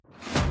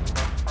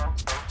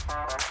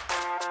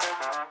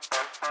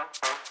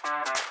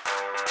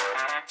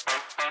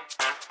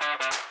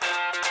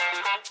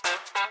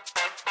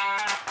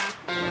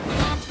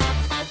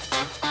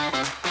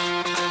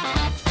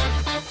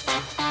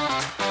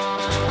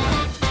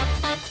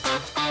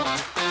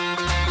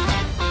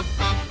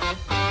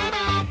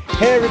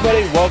Hey everybody,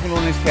 welcome to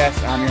Linux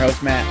Cast. I'm your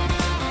host, Matt.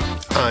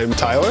 I'm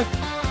Tyler.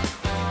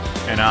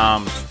 And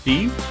I'm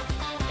Steve.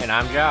 And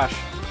I'm Josh.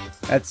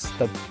 That's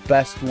the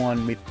best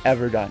one we've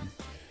ever done.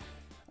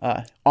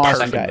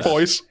 Awesome, guys.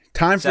 Voice.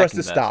 Time for us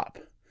to Second best. stop.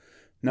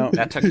 No.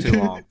 That took too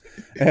long.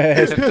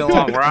 It took too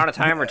long. We're on a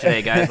timer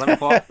today, guys. Let me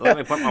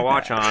put my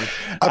watch on.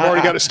 I've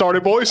already got it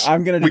started, boys.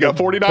 I'm gonna do we got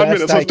 49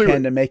 minutes. Let's do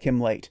it. To make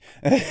him late.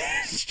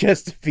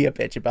 Just to be a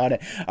bitch about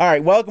it. All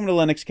right, welcome to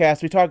Linux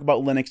Cast. We talk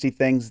about Linuxy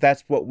things.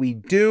 That's what we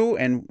do.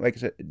 And like I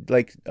said,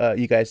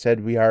 you guys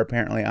said, we are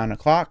apparently on a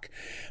clock,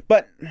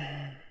 but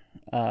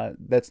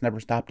that's never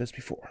stopped us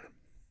before.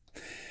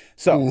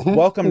 So,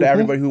 welcome to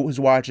everybody who is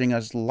watching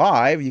us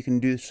live. You can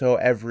do so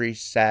every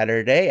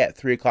Saturday at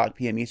 3 o'clock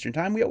p.m. Eastern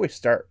Time. We always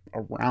start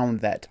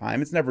around that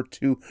time. It's never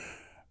too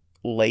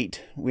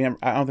late.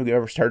 I don't think we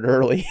ever start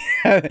early.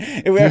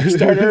 If we ever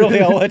start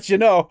early, I'll let you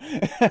know.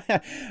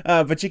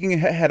 But you can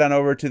head on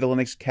over to the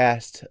Linux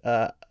Cast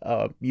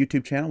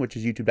YouTube channel, which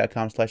is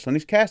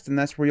youtube.com/LinuxCast, and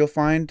that's where you'll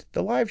find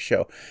the live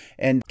show.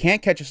 And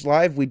can't catch us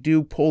live, we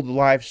do pull the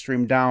live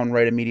stream down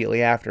right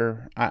immediately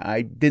after.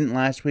 I didn't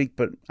last week,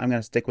 but I'm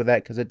going to stick with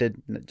that because it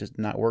did just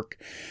not work.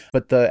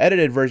 But the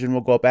edited version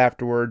will go up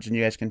afterwards, and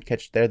you guys can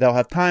catch it there. They'll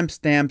have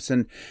timestamps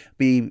and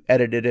be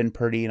edited in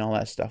pretty and all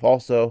that stuff.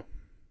 Also,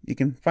 you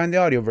can find the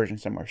audio version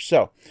somewhere.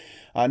 So,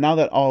 now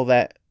that all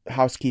that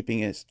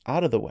housekeeping is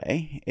out of the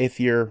way, if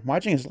you're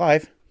watching us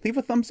live, leave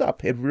a thumbs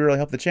up. It would really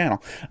help the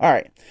channel. All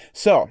right.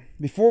 So,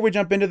 before we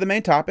jump into the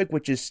main topic,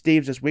 which is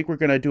Steve's this week, we're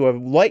going to do a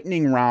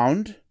lightning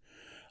round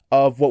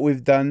of what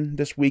we've done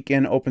this week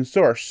in open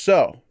source.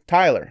 So,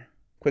 Tyler,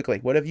 quickly,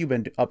 what have you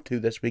been up to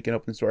this week in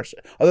open source?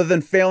 Other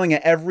than failing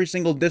at every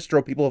single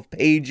distro people have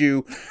paid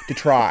you to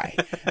try.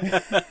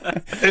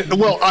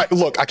 Well,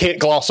 I can't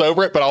gloss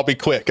over it, but I'll be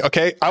quick,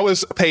 okay? I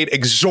was paid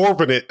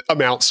exorbitant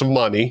amounts of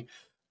money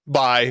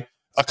by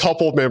a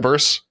couple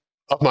members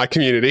of my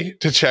community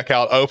to check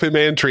out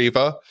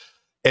OpenMandriva,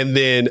 and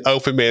then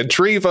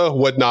OpenMandriva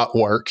would not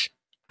work.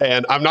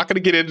 And I'm not going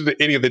to get into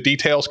any of the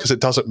details because it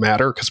doesn't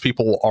matter, because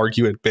people will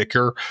argue and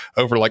bicker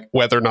over like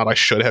whether or not I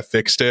should have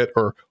fixed it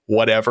or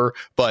whatever.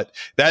 But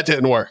that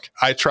didn't work.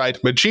 I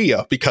tried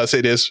Magia because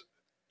it is,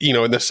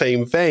 in the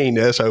same vein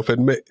as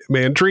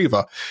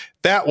OpenMandriva.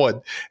 That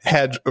one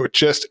had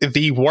just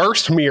the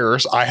worst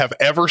mirrors I have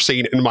ever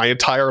seen in my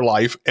entire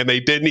life, and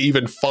they didn't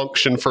even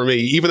function for me,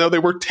 even though they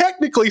were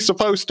technically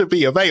supposed to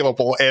be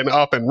available and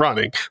up and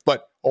running,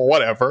 but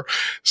whatever.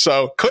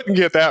 So couldn't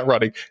get that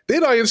running.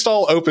 Then I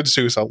install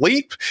OpenSUSE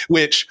Leap,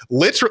 which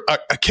literally, I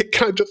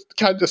can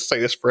I just say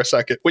this for a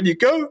second. When you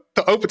go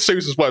to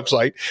OpenSUSE's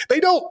website,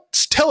 they don't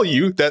tell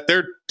you that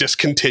they're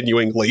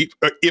discontinuing Leap.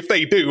 If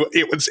they do,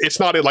 it's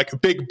not in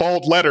like big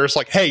bold letters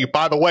like, hey,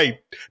 by the way,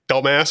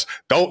 dumbass,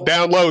 don't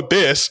download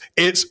this.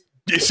 It's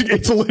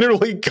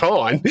literally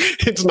gone.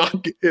 It's not,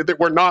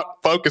 we're not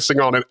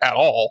focusing on it at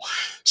all.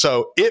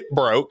 So it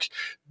broke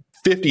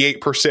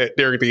 58%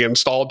 during the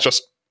install,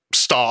 just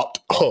stopped,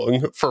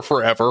 hung for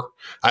forever.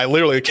 I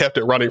literally kept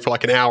it running for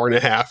like an hour and a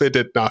half. It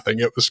did nothing.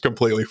 It was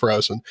completely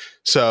frozen.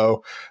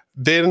 So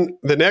then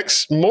the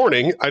next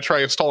morning, I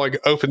try installing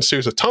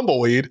OpenSUSE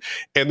Tumbleweed,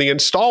 and the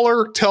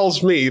installer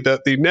tells me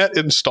that the net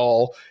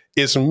install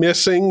is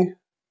missing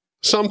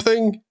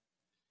something,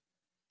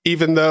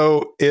 even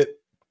though it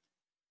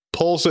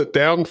pulls it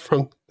down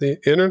from the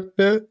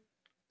internet.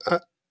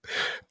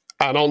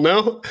 I don't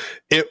know.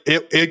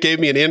 It gave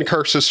me an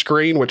in-curses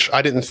screen, which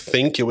I didn't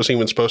think it was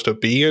even supposed to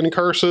be in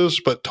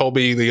curses, but told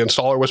me the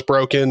installer was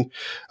broken.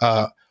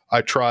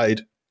 I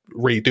tried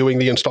redoing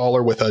the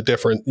installer with a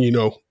different,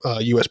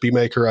 USB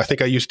maker. I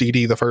think I used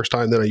DD the first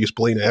time, then I used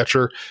Belina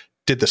Etcher.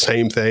 Did the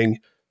same thing.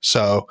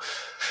 So,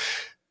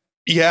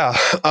 yeah,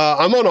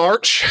 I'm on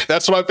Arch.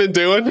 That's what I've been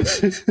doing.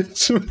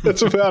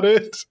 That's about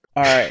it.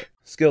 All right.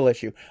 Skill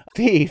issue.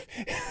 Steve,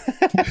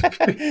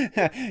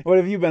 what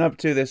have you been up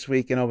to this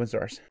week in open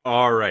source?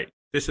 All right.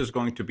 This is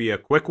going to be a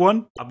quick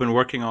one. I've been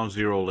working on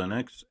Zero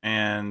Linux,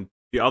 and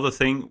the other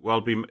thing,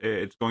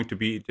 it's going to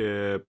be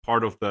the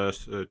part of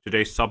the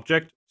today's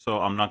subject, so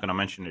I'm not going to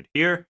mention it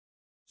here.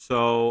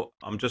 So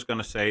I'm just going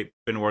to say,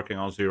 been working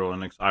on Zero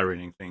Linux,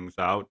 ironing things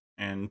out,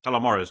 and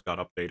Calamares got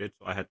updated,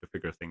 so I had to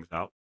figure things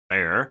out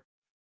there.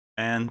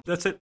 And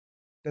that's it.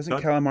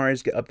 Doesn't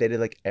Calamares get updated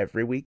like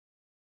every week?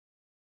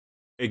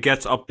 It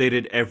gets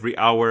updated every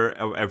hour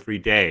of every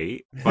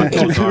day, but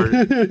those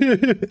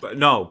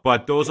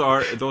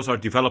are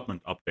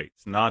development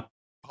updates, not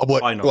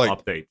final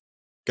updates.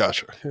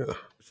 Gotcha. Yeah.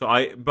 So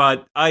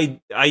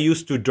I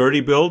used to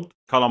dirty build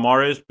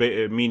Calamares,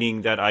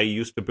 meaning that I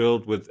used to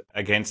build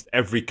against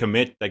every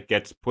commit that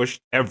gets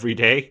pushed every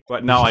day.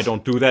 But now I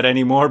don't do that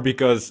anymore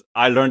because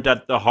I learned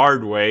that the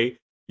hard way.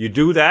 You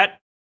do that,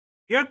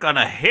 you're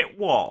gonna hit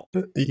wall.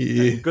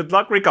 Yeah. Good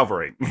luck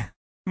recovering.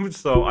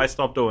 So I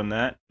stopped doing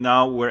that.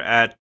 Now we're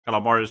at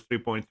Calamares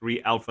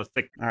 3.3 Alpha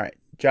 6. All right.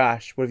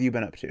 Josh, what have you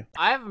been up to?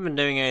 I haven't been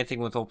doing anything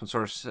with open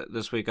source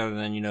this week other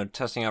than,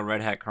 testing out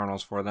Red Hat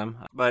kernels for them.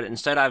 But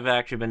instead, I've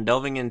actually been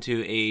delving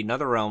into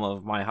another realm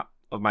of my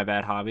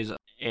bad hobbies.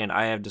 and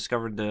I have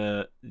discovered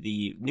the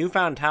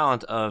newfound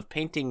talent of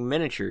painting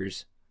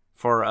miniatures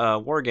for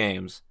war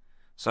games.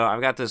 So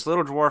I've got this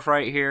little dwarf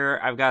right here.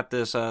 I've got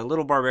this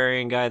little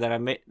barbarian guy that I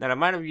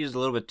might have used a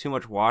little bit too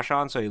much wash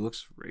on, so he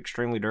looks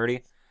extremely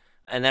dirty.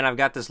 And then I've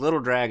got this little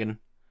dragon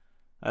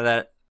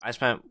that I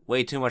spent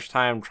way too much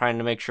time trying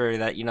to make sure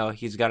that,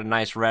 he's got a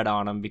nice red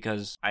on him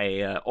because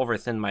I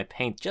over-thinned my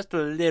paint just a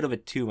little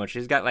bit too much.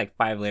 He's got like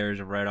 5 layers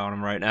of red on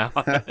him right now.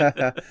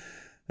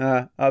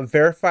 A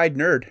verified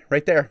nerd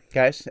right there,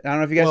 guys. I don't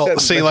know if you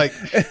guys see, like,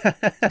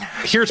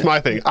 here's my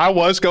thing. I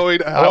was going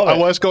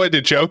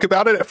to joke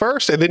about it at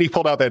first, and then he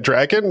pulled out that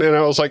dragon, and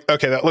I was like,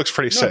 okay, that looks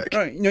pretty sick.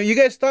 No, you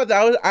guys thought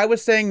that I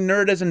was saying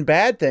nerd as in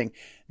bad thing.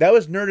 That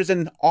was nerd as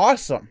in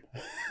awesome.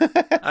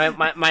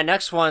 My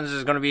next ones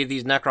is going to be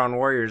these Necron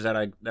warriors that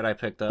I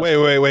picked up.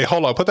 Wait,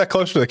 hold on. Put that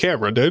closer to the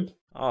camera, dude.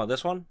 Oh,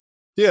 this one?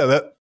 Yeah,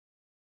 that.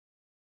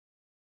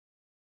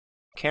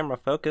 Camera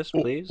focus,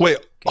 please. Wait,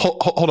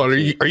 hold on. Are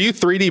you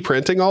 3D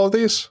printing all of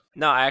these?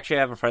 No, I actually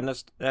have a friend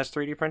that's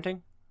 3D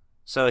printing.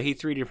 So he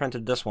 3D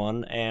printed this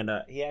one, and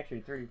he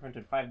actually 3D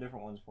printed 5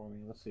 different ones for me.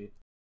 Let's see.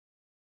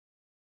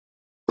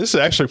 This is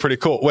actually pretty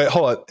cool. Wait,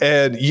 hold on.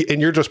 And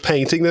you're just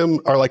painting them,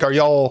 or like, are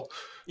y'all?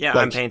 Yeah,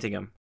 I'm painting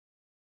them.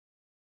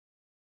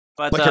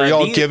 But like, are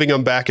y'all giving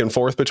them back and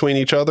forth between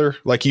each other?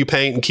 Like, you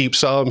paint and keep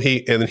some, he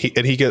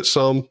gets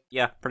some.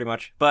 Yeah, pretty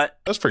much. But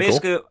that's pretty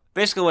cool.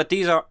 Basically, what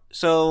these are.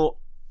 So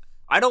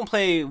I don't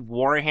play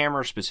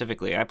Warhammer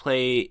specifically. I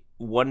play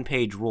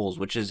one-page rules,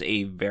 which is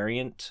a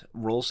variant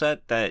rule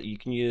set that you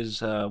can use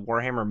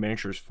Warhammer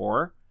miniatures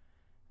for.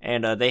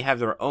 And they have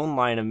their own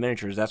line of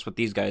miniatures. That's what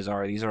these guys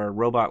are. These are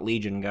Robot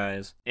Legion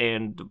guys.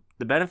 And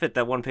the benefit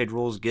that One Page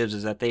Rules gives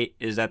is that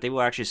they will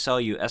actually sell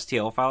you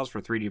STL files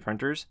for 3D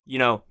printers.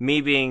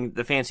 Me being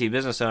the fancy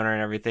business owner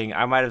and everything,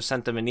 I might have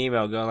sent them an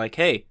email going like,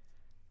 "Hey,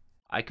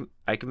 I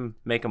can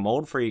make a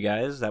mold for you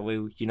guys. That way,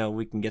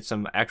 we can get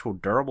some actual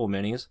durable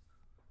minis."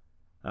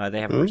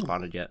 They haven't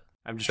responded yet.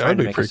 I'm just trying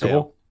to make a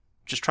sale. Cool.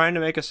 Just trying to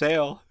make a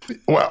sale.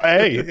 Well,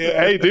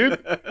 hey,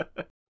 dude.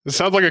 It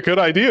sounds like a good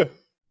idea.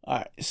 All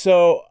right,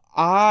 so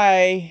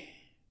I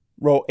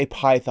wrote a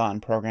Python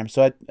program.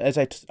 So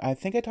I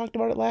think I talked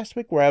about it last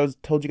week, where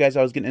told you guys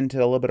I was getting into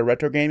a little bit of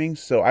retro gaming.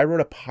 So I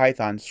wrote a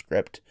Python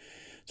script.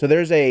 So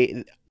there's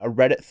a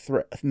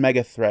Reddit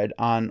mega thread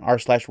on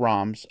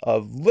r/roms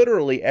of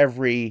literally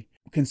every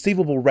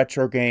conceivable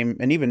retro game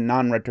and even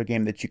non-retro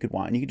game that you could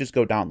want. And you could just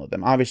go download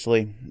them.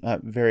 Obviously,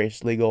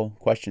 various legal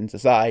questions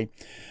aside,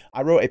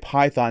 I wrote a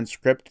Python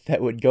script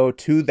that would go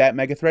to that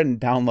mega thread and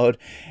download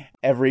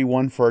every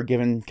one for a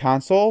given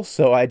console.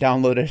 So I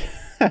downloaded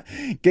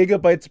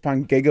gigabytes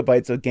upon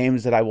gigabytes of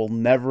games that I will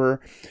never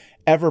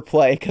ever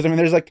play, because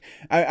there's like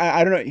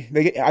I don't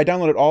know, I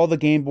downloaded all the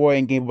Game Boy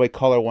and Game Boy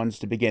Color ones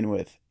to begin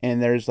with,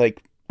 and there's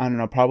like, I don't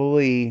know,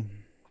 probably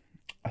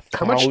 1,000.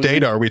 How much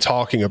data are we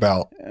talking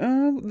about?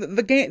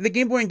 The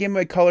Game Boy and Game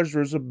Boy Colors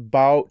was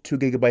about 2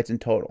 gigabytes in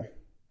total.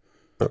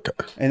 Okay,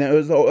 and it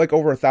was like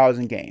over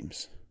 1,000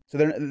 games. So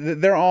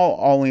they're all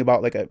only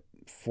about like a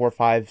 4,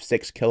 5,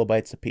 6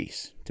 kilobytes a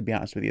piece, to be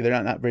honest with you.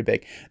 They're not very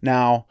big.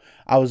 Now,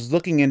 I was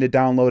looking into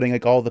downloading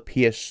like all the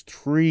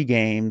PS3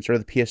 games or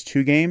the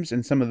PS2 games,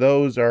 and some of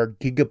those are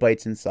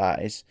gigabytes in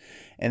size.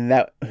 And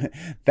that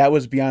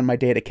was beyond my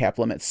data cap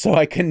limits, so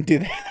I couldn't do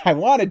that. I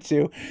wanted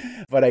to,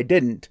 but I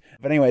didn't.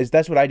 But anyways,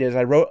 that's what I did. Is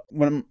I wrote,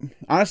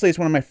 honestly, it's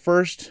one of my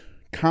first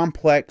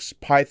complex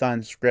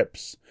Python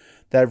scripts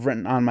that I've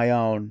written on my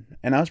own,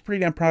 and I was pretty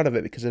damn proud of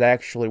it because it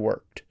actually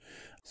worked.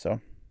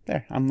 So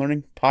there, I'm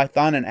learning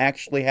Python and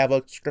actually have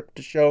a script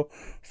to show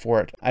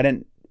for it. I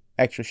didn't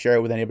actually share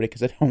it with anybody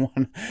because I don't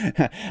want.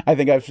 I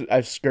think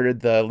I've skirted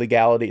the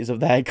legalities of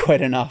that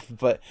quite enough.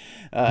 But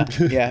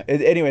yeah.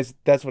 Anyways,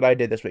 that's what I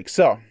did this week.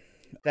 So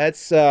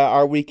that's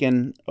our week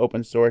in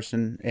open source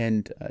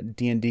and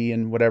D&D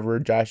and whatever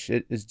Josh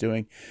is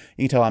doing.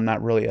 You can tell I'm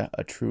not really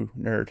a true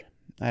nerd.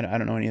 I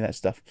don't know any of that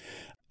stuff.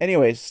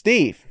 Anyways,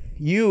 Steve,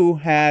 you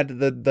had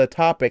the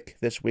topic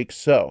this week.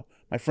 So,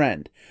 my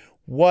friend,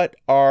 what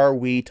are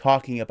we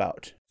talking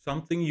about?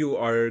 Something you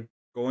are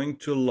going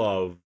to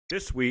love.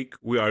 This week,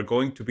 we are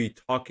going to be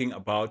talking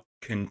about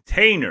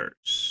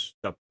containers.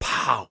 The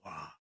power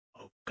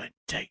of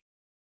containers.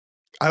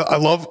 I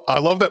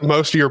love that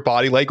most of your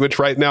body language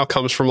right now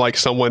comes from like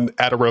someone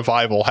at a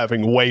revival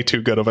having way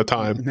too good of a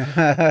time.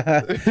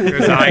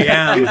 Because I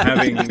am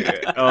having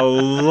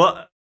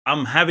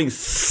I'm having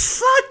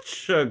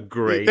such a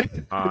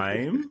great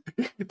time.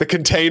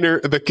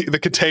 The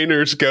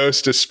container's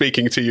ghost is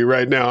speaking to you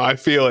right now. I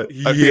feel it.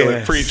 I feel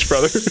it. Preach,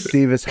 brother.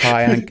 Steve is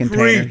high on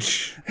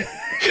containers.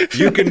 Preach.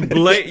 You can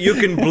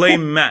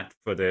blame Matt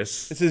for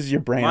this. This is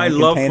your brain. My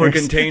love for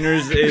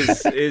containers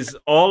is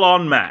all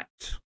on Matt.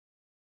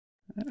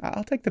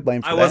 I'll take the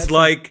blame for that. I was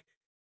like,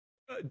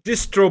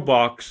 distro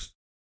box.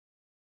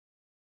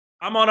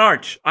 I'm on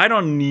Arch. I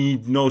don't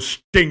need no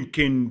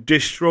stinking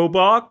distro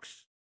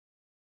box.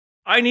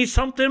 I need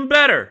something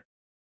better.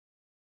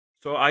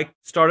 So I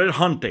started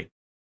hunting,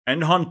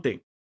 and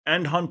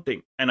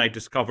I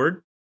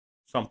discovered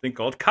something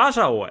called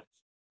CasaOS.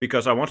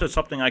 because I wanted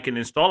something I can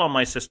install on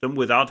my system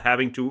without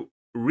having to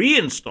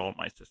reinstall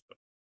my system.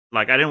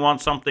 Like, I didn't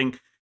want something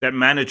that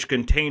managed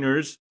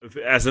containers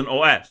as an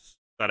OS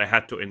that I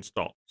had to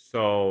install.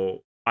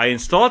 So I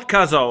installed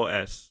Casa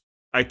OS.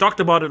 I talked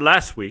about it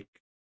last week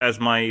as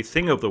my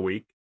thing of the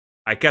week.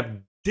 I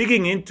kept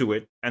digging into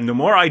it, and the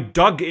more I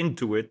dug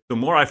into it, the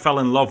more I fell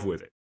in love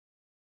with it.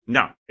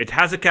 Now, it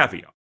has a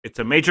caveat. It's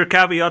a major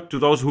caveat to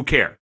those who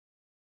care.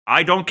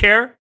 I don't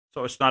care,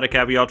 so it's not a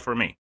caveat for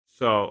me.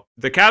 So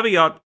the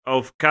caveat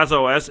of Casa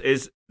OS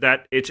is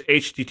that it's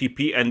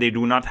HTTP and they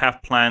do not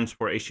have plans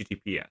for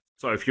HTTPS.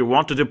 So if you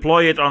want to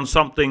deploy it on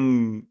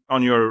something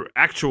on your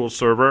actual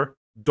server,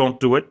 don't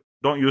do it.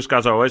 Don't use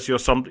Casa OS.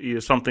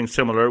 Use something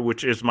similar,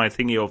 which is my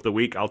thingy of the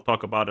week. I'll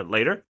talk about it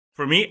later.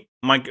 For me,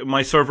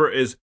 my server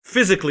is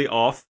physically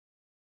off.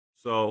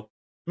 So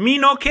me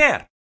no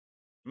care.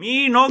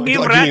 Me no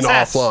give like rat's you mean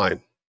ass.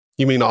 offline.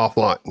 You mean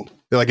offline.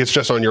 Like it's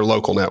just on your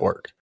local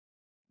network.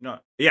 No,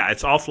 yeah,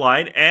 it's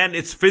offline and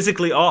it's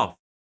physically off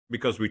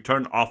because we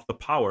turn off the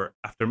power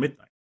after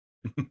midnight.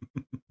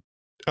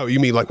 Oh, you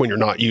mean like when you're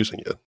not using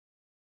it?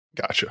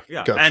 Gotcha.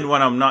 Yeah, Gotcha. and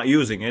when I'm not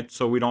using it,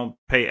 so we don't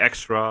pay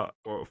extra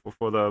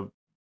for the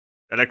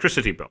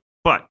electricity bill.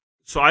 But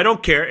so I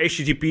don't care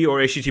HTTP or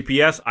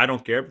HTTPS. I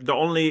don't care. The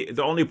only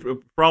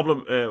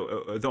problem,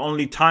 the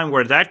only time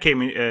where that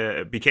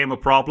became a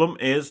problem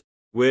is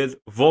with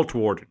Vault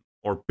Warden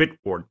or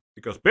Bitwarden,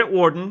 because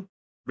Bitwarden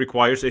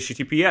requires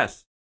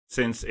HTTPS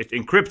since it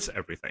encrypts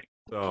everything.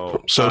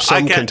 So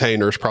some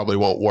containers probably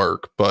won't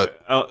work,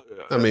 but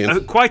I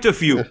mean, quite a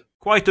few,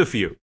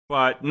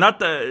 but not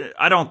the.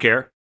 I don't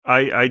care.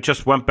 I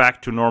just went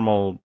back to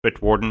normal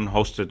Bitwarden,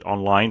 hosted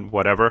online,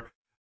 whatever.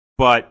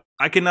 But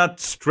I cannot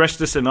stress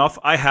this enough.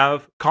 I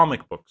have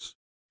comic books.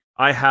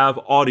 I have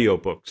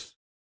audiobooks.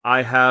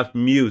 I have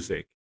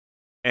music.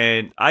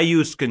 And I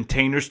use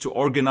containers to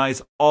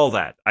organize all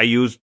that.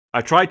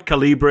 I tried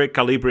Calibre.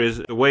 Calibre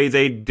is the way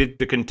they did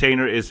the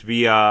container is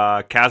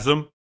via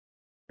Chasm.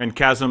 And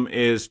Chasm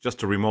is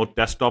just a remote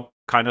desktop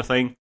kind of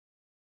thing.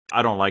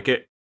 I don't like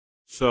it.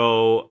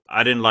 So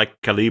I didn't like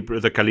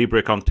the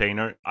Calibre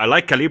container. I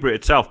like Calibre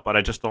itself, but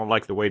I just don't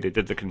like the way they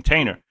did the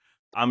container.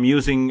 I'm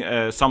using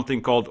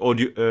something called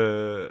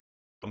audio.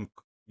 I'm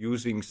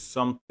using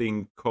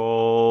something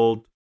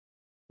called.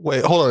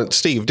 Wait, hold on,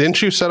 Steve.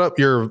 Didn't you set up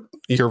your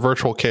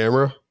virtual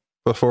camera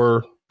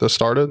before this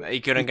started?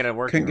 You couldn't get it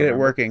working. Couldn't get it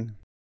working.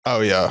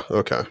 Oh yeah.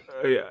 Okay.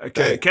 Yeah,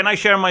 okay. Can I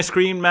share my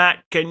screen,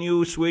 Matt? Can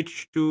you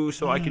switch to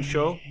so I can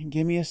show?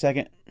 Give me a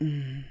second.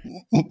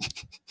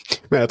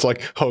 Matt's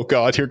like, oh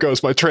god, here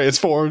goes my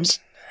transforms.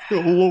 Oh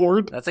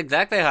Lord. That's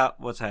exactly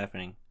what's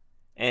happening.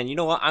 And you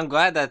know what? I'm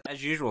glad that,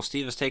 as usual,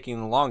 Steve is taking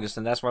the longest,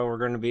 and that's why he's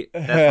going to be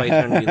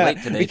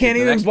late today. You can't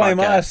even blame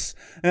us.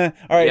 All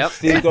right, yep.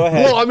 Steve, go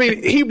ahead. Well, I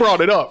mean, he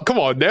brought it up. Come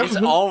on, now. It's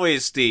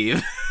always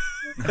Steve.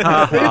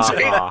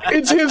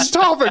 It's his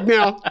topic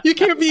now. You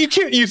can't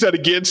use that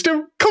against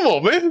him. Come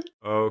on, man.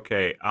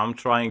 Okay, I'm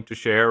trying to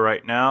share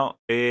right now.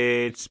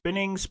 It's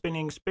spinning.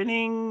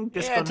 Disconnect.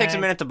 Yeah, it takes a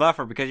minute to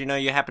buffer because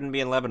you happen to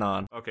be in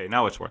Lebanon. Okay,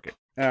 now it's working.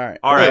 All right.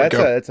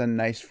 That's a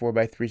nice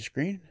 4x3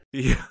 screen.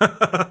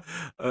 Yeah.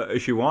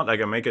 If you want, I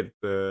can make it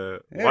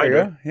there wider.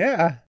 You go.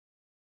 Yeah.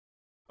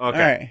 Okay. All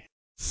right.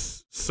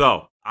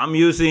 So I'm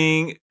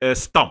using a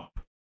Stump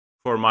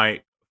for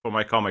my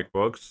comic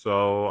books.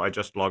 So I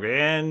just log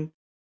in,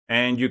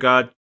 and you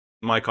got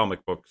my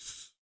comic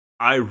books.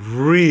 I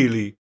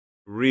really,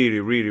 really,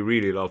 really,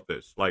 really love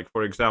this. Like,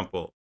 for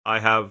example, I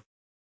have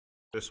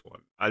this one,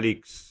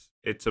 Alix.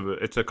 It's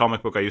a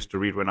comic book I used to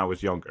read when I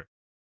was younger.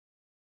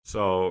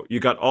 So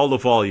you got all the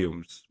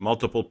volumes,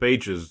 multiple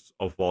pages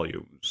of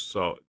volumes.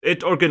 So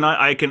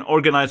I can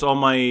organize all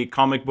my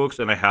comic books,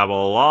 and I have a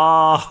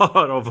lot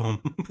of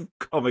them,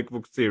 comic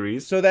book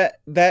series. So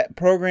that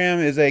program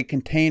is a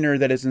container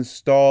that is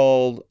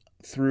installed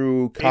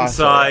through Casa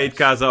inside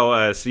Casa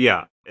OS.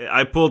 Yeah,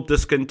 I pulled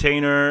this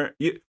container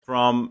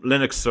from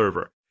Linux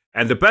server.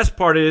 And the best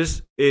part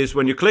is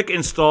when you click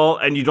install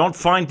and you don't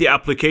find the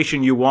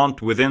application you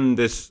want within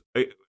this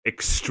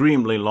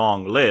extremely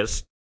long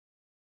list,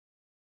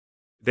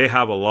 they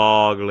have a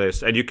log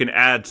list, and you can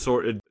add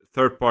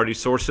third-party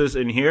sources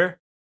in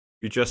here.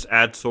 You just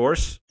add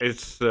source.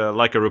 It's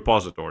like a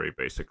repository,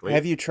 basically.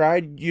 Have you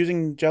tried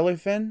using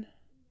Jellyfin?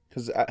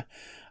 Because I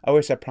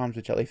always have problems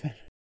with Jellyfin.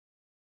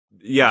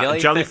 Yeah,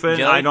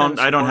 Jellyfin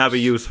I don't have a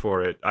use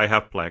for it. I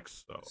have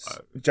Plex.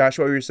 So, Josh,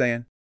 what were you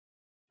saying?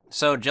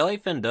 So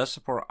Jellyfin does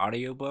support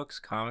audiobooks,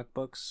 comic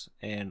books,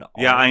 and all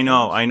yeah, I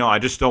know. I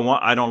just don't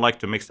like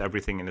to mix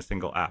everything in a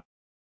single app.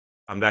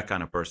 I'm that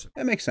kind of person.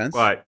 That makes sense.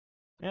 But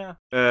yeah.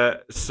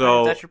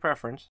 So that's your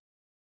preference.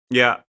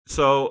 Yeah.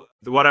 So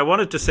what I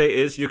wanted to say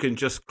is you can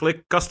just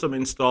click custom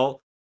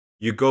install.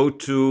 You go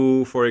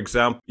to, for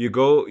example, you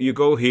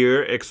go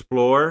here,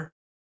 explore.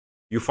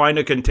 You find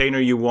a container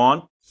you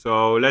want.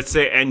 So let's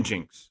say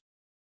Nginx.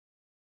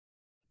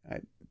 I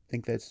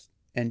think that's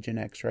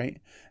Nginx, right?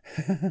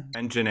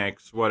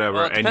 Nginx, whatever.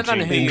 Well, it depends on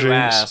who you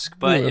ask,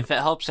 but if it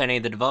helps any,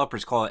 the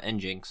developers call it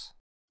Nginx.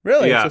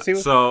 Really? Yeah.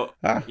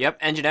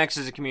 Yep, Nginx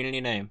is a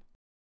community name.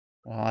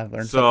 Well, I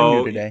learned something new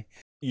So today.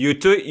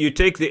 you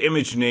take the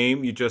image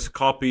name, you just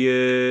copy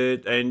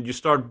it, and you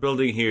start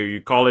building here.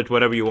 You call it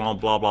whatever you want,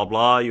 blah blah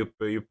blah. You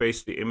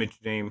paste the image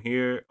name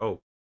here. Oh,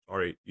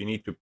 sorry, you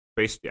need to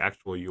paste the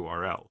actual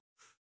URL.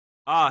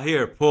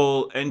 Here,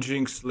 pull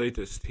Nginx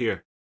latest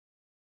here.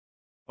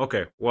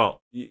 Okay,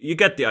 well, you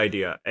get the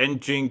idea.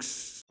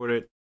 Nginx, put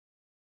it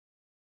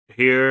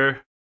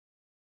here.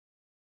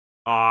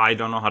 I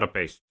don't know how to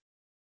paste.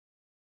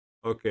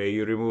 Okay,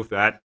 you remove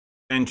that.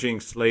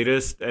 Nginx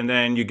latest, and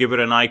then you give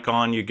it an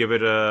icon. You give it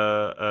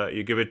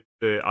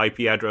the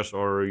IP address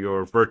or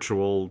your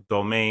virtual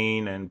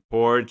domain and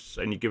ports,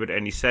 and you give it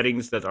any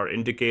settings that are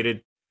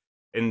indicated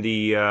in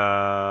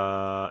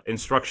the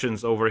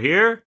instructions over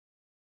here.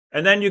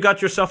 And then you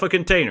got yourself a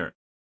container.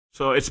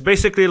 So it's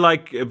basically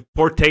like a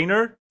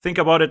Portainer. Think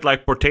about it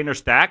like Portainer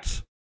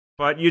stacks,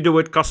 but you do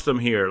it custom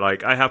here.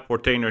 Like I have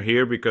Portainer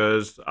here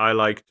because I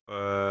liked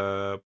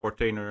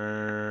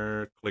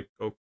Portainer. Click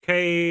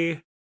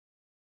OK.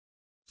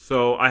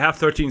 So I have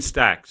 13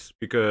 stacks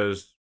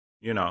because,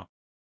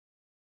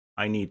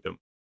 I need them.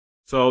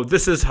 So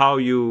this is how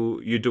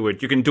you do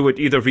it. You can do it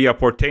either via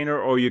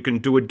Portainer or you can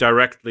do it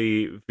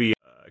directly via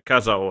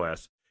Casa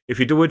OS. If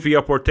you do it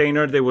via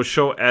Portainer, they will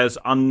show as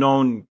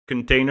unknown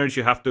containers.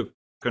 You have to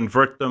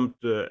convert them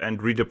and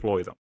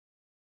redeploy them.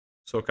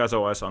 So Casa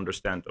OS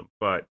understand them,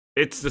 but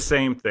it's the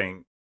same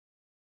thing.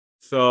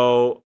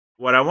 So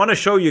what I want to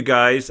show you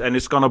guys, and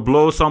it's going to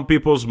blow some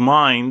people's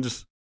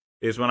minds,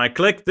 is when I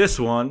click this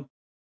one,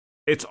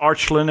 it's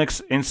Arch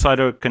Linux inside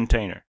a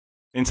container,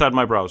 inside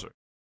my browser.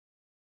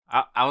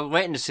 I was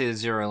waiting to see the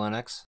Zero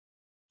Linux.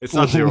 It's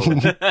not Zero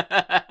Linux.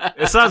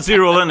 It's not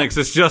Zero Linux.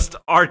 It's just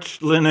Arch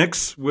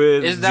Linux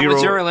with Is that what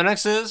Zero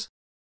Linux is?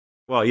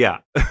 Well, yeah.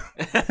 I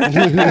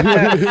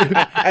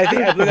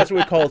believe that's what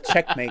we call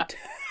checkmate.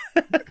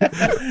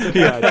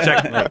 Yeah,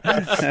 checkmate.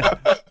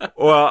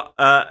 Well,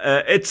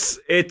 it's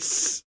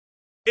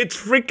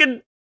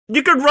freaking.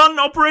 You can run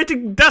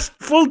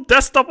full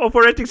desktop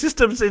operating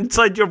systems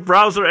inside your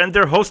browser, and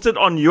they're hosted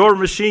on your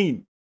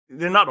machine.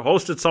 They're not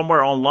hosted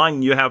somewhere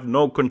online you have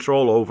no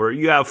control over.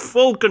 You have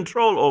full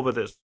control over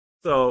this.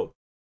 So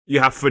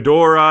you have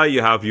Fedora,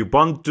 you have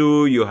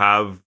Ubuntu, you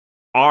have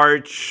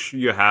Arch,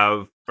 you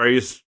have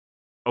various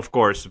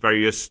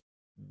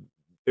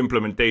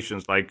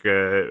implementations like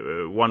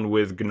one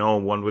with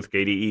GNOME, one with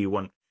KDE,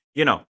 one.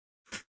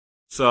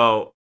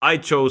 So I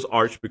chose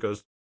Arch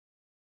because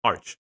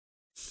Arch.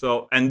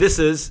 So, and this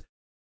is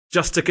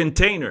just a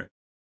container.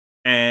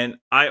 And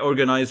I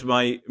organize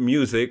my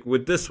music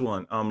with this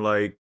one. I'm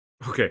like,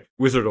 okay,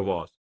 Wizard of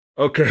Oz.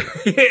 Okay.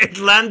 It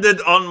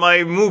landed on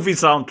my movie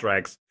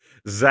soundtracks.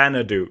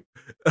 Xanadu.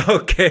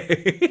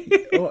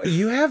 Okay. Oh,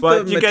 you have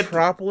the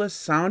Metropolis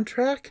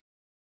soundtrack?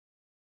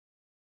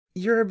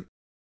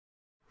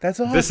 That's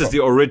awesome. This is the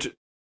origin.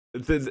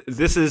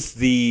 This is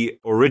the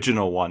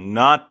original one,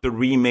 not the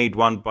remade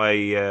one by.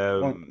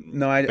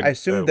 No, I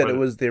assumed that it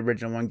was the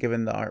original one,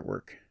 given the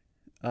artwork.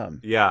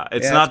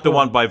 It's not the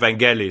one by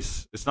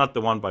Vangelis. It's not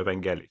the one by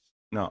Vangelis.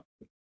 No.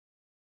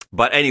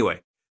 But anyway.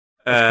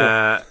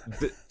 Cool.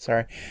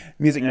 Sorry,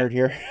 music nerd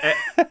here.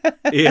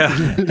 Yeah,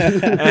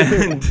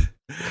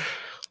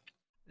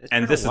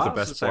 and this is the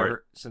best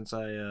part. Since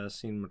I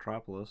seen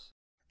Metropolis.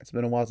 It's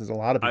been a while since a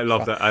lot of people. I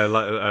love that.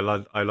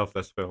 I love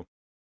this film.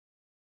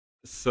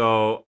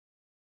 So,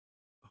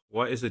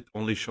 why is it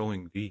only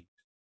showing these?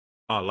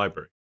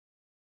 Library.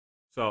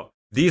 So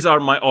these are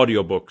my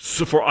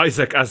audiobooks for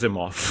Isaac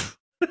Asimov.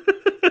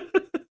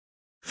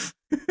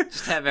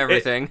 Just have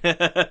everything.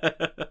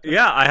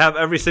 Yeah, I have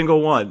every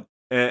single one.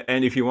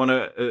 And if you want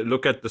to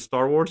look at the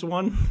Star Wars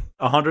one,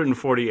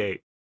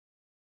 148.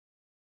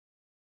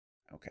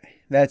 Okay,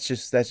 that's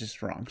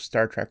just wrong.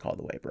 Star Trek all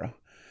the way, bro.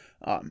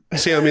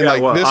 See, I mean,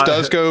 this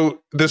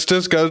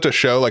does go to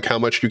show like how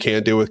much you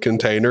can do with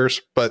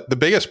containers. But the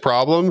biggest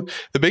problem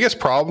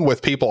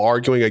with people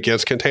arguing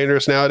against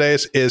containers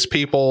nowadays is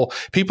people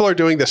are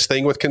doing this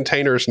thing with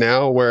containers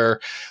now where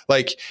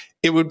like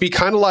it would be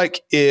kind of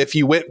like if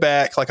you went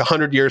back like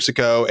 100 years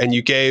ago and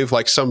you gave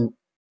like some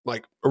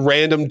like a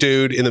random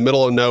dude in the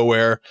middle of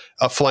nowhere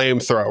a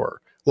flamethrower.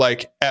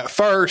 Like at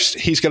first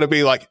he's going to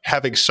be like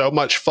having so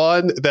much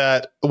fun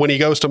that when he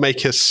goes to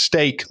make his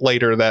steak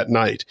later that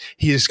night,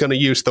 he's going to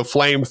use the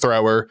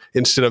flamethrower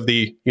instead of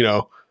the,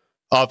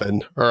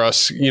 oven or a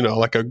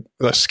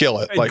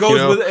skillet.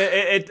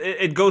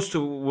 It goes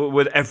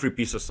with every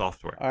piece of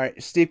software. All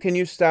right, Steve, can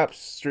you stop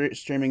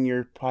streaming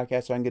your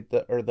podcast so I can get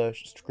the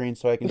screen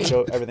so I can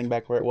show everything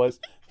back where it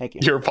was? Thank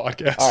you. Your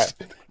podcast. All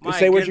right,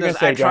 say what you're gonna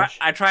say, Josh.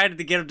 I tried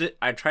to get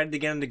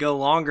him to go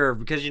longer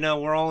because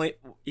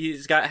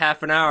he's got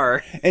half an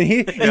hour, and he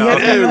hasn't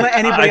even let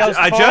anybody else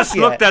talk I just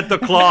yet. looked at the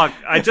clock.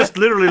 I just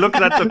literally looked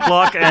at the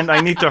clock, and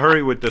I need to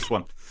hurry with this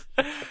one.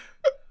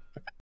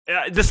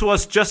 This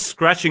was just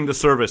scratching the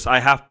surface. I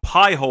have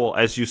Pi-hole,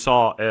 as you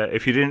saw.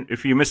 If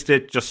you missed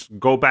it, just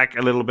go back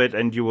a little bit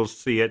and you will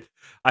see it.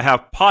 I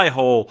have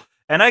Pi-hole,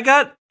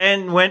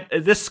 and when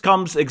this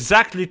comes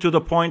exactly to the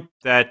point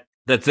that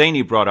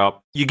Zany brought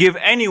up, you give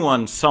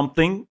anyone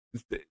something,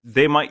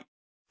 they might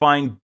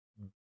find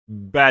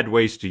bad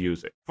ways to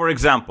use it. For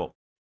example,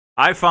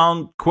 I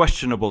found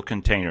questionable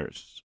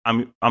containers.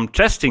 I'm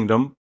testing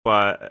them,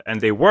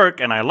 and they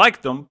work, and I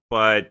like them,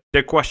 but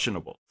they're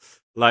questionable.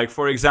 Like,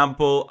 for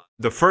example,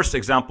 the first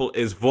example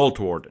is Vault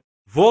Warden.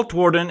 Vault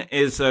Warden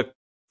is a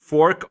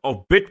fork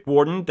of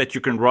Bitwarden that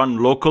you can run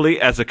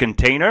locally as a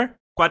container,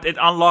 but it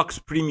unlocks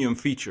premium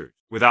features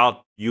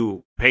without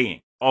you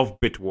paying of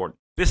Bitwarden.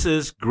 This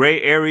is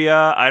gray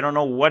area. I don't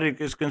know what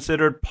it is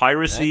considered,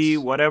 piracy,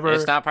 whatever.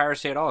 It's not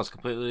piracy at all. It's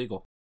completely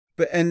legal.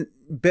 And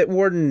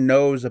Bitwarden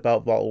knows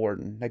about Vault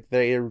Warden. Like,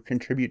 they are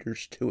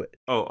contributors to it.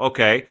 Oh,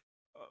 okay.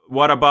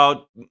 What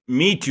about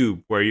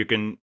MeTube, where you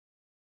can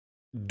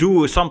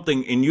do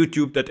something in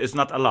YouTube that is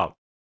not allowed?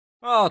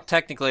 Well,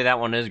 technically that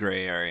one is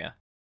gray area.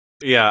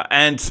 Yeah,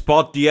 and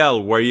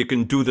SpotDL, where you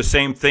can do the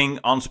same thing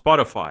on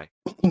Spotify.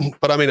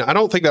 But I mean, I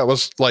don't think that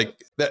was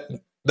like that.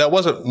 That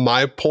wasn't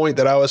my point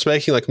that I was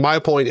making. Like, my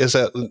point is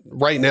that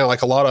right now,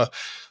 like a lot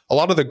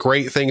of the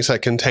great things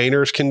that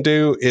containers can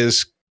do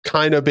is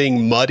kind of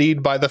being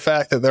muddied by the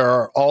fact that there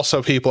are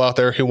also people out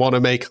there who want to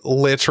make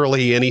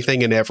literally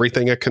anything and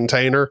everything a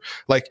container.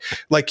 Like,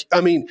 I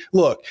mean,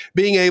 look,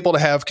 being able to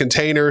have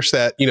containers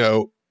that, you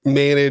know,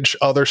 manage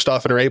other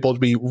stuff and are able to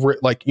be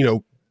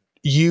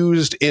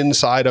used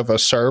inside of a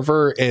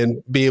server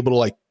and be able to,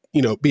 like,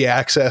 you know, be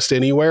accessed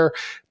anywhere.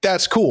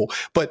 That's cool.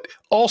 But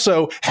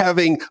also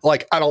having,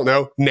 like, I don't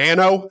know,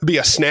 Nano be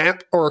a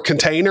snap or a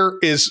container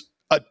is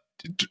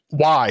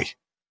why?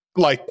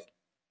 Like,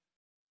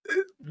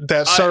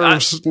 that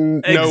serves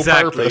no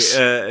purpose.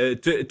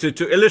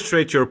 To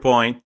illustrate your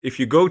point, if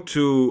you go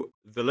to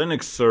the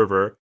Linux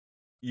server,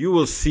 you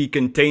will see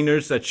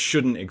containers that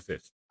shouldn't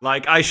exist.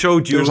 Like I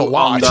showed you, there's a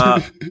lot.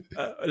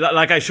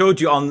 Like I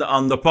showed you on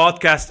the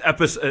podcast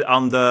episode,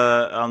 on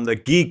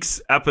the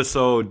Geeks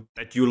episode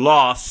that you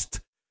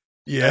lost.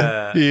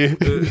 Yeah.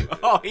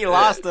 Oh, he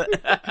lost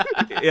it.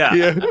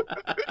 Yeah.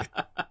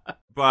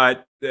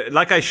 But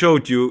like I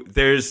showed you,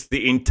 there's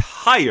the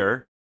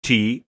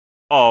entirety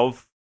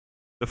of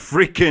the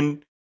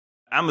freaking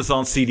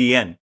Amazon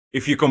CDN.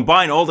 If you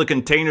combine all the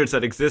containers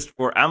that exist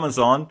for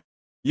Amazon,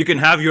 you can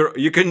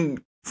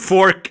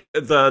fork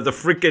the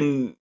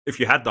freaking, if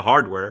you had the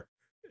hardware,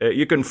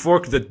 you can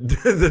fork the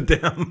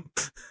damn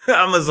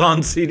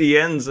Amazon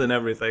CDNs and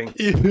everything,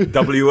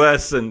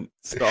 WS and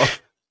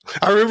stuff.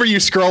 I remember you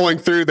scrolling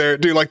through there,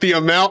 dude. Like, the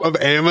amount of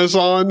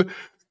Amazon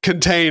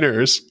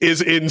containers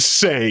is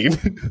insane.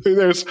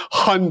 There's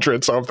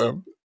hundreds of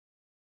them.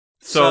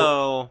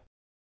 So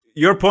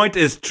your point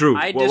is true.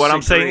 What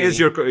I'm saying is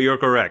you're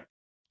correct.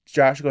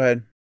 Josh, go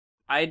ahead.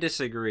 I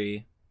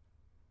disagree.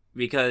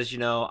 Because, you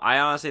know, I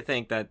honestly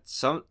think that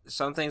some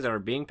things that are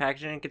being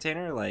packaged in a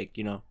container, like,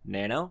 you know,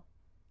 Nano,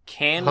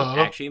 can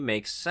actually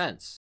make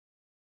sense.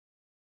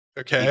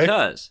 Okay.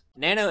 Because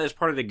Nano is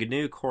part of the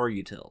GNU core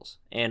utils.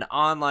 And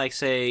on, like,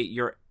 say,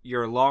 your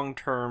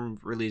long-term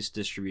release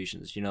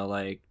distributions, you know,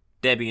 like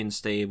Debian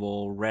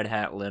Stable, Red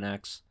Hat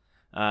Linux,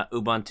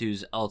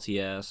 Ubuntu's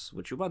LTS,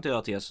 which Ubuntu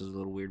LTS is a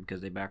little weird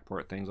because they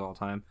backport things all the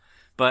time.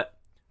 But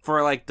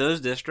for, like,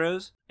 those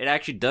distros, it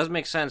actually does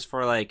make sense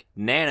for, like,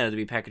 Nano to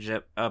be packaged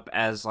up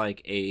as,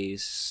 like, a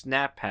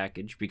snap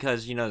package,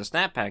 because, you know, the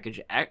snap package,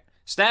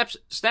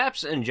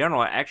 snaps in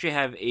general actually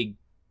have a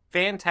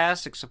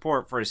fantastic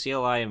support for a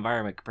CLI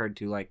environment compared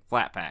to, like,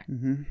 Flatpak.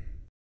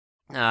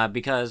 Mm-hmm.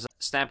 Because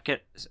Snap,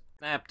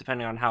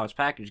 depending on how it's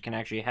packaged, can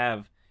actually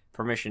have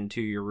permission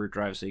to your root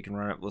drive, so you can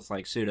run it with,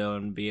 like, sudo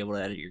and be able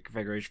to edit your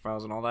configuration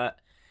files and all that.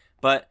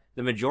 But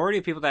the majority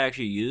of people that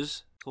actually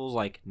use tools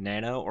like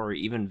Nano or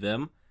even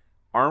Vim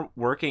aren't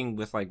working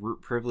with, like,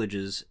 root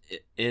privileges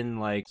in,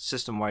 like,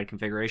 system-wide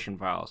configuration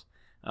files.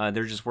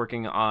 They're just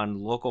working on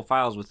local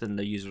files within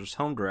the user's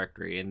home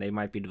directory, and they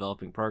might be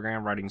developing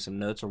program, writing some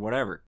notes, or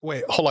whatever.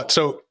 Wait, hold on.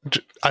 So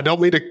I don't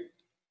mean to...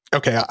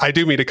 Okay, I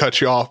do mean to cut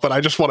you off, but I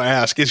just want to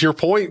ask, is your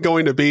point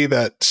going to be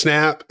that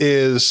Snap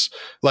is,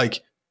 like,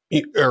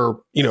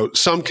 or, you know,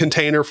 some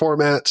container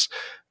formats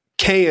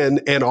can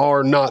and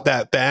are not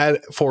that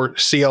bad for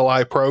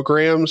CLI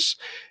programs,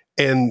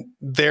 and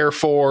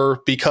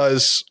therefore,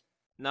 because...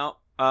 No,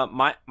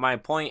 my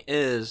point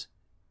is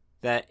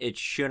that it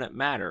shouldn't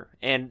matter.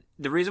 And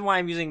the reason why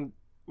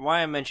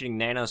I'm mentioning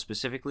Nano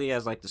specifically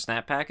as, like, the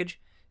snap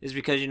package is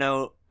because, you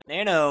know,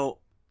 Nano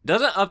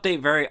doesn't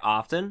update very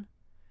often,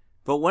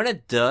 but when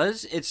it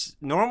does, it's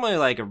normally,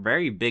 like, a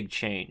very big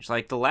change.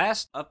 Like, the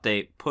last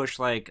update pushed,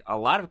 like, a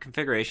lot of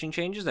configuration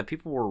changes that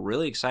people were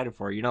really excited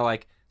for, you know,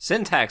 like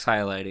syntax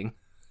highlighting.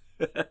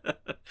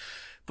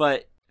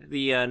 But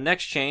the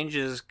next change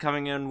is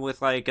coming in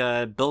with, like,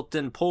 a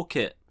built-in pull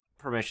kit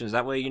permissions.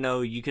 That way, you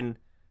know, you can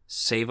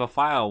save a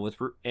file with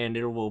and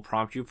it will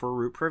prompt you for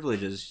root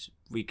privileges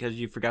because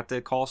you forgot to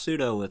call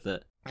sudo with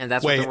it. And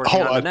that's what they're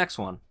working on the next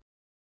one.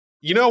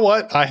 You know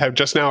what? I have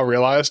just now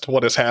realized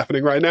what is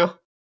happening right now.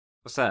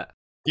 What's that?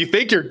 You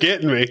think you're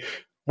getting me?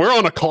 We're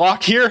on a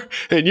clock here,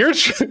 and you're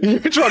trying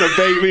to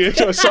bait me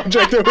into a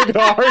subject that we're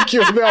going to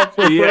argue about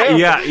for forever.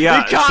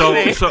 Yeah.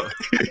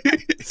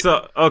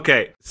 So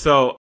okay.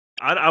 So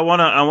I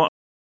want okay,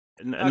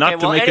 not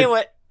to make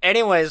anyway, it.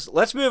 Anyways,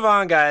 let's move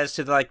on, guys,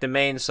 to the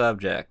main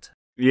subject.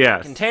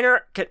 Yes.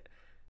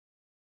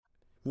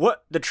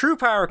 What the true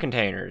power of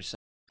containers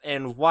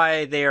and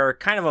why they are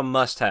kind of a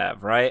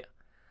must-have, right?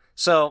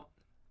 So,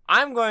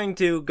 I'm going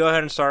to go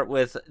ahead and start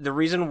with the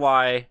reason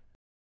why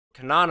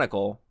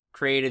Canonical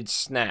created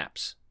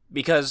snaps.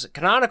 Because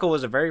Canonical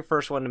was the very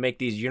first one to make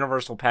these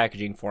universal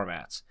packaging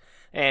formats.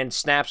 And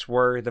snaps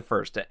were the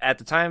first. At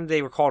the time,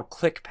 they were called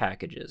click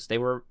packages. They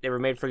were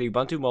made for the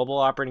Ubuntu mobile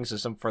operating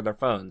system for their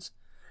phones.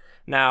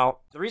 Now,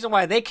 the reason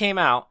why they came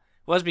out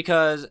was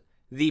because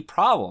the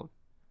problem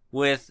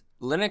with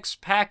Linux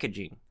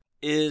packaging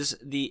is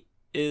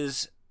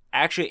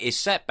actually a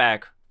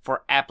setback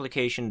for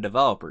application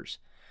developers.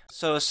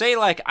 So say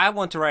I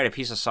want to write a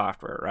piece of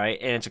software, right?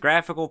 And it's a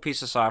graphical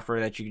piece of software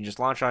that you can just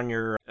launch on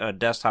your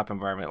desktop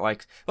environment.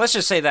 Let's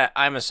just say that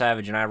I'm a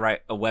savage and I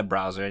write a web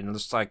browser, and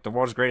it's the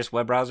world's greatest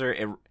web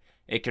browser.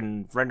 It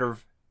can render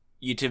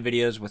YouTube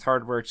videos with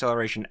hardware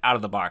acceleration out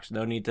of the box.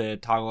 No need to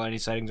toggle any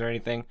settings or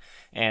anything.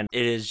 And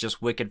it is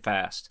just wicked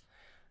fast.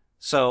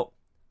 So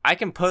I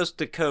can post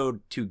the code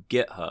to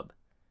GitHub.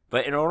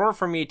 But in order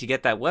for me to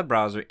get that web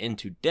browser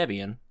into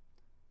Debian,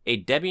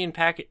 a Debian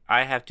package,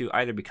 I have to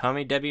either become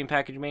a Debian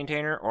package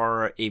maintainer,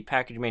 or a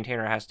package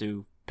maintainer has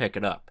to pick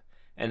it up.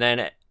 And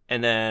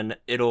then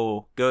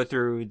it'll go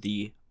through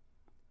the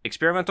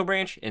experimental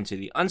branch, into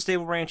the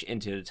unstable branch,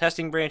 into the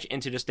testing branch,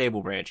 into the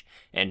stable branch.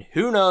 And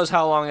who knows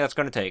how long that's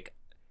going to take.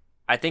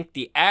 I think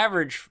the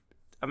average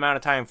amount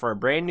of time for a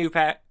brand new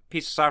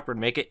piece of software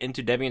to make it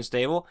into Debian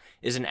stable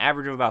is an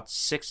average of about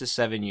 6 to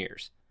 7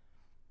 years.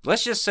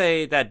 Let's just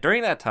say that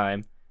during that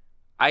time,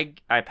 I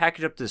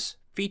packaged up this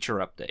feature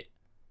update.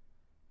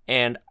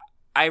 And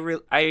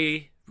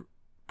I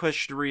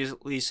pushed the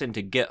release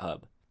into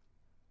GitHub.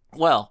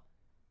 Well,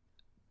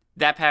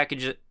 that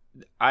package,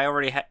 I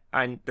already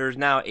there's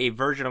now a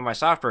version of my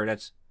software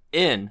that's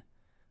in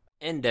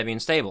Debian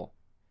stable.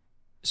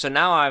 So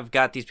now I've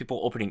got these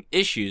people opening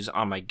issues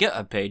on my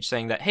GitHub page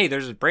saying that, hey,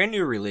 there's a brand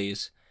new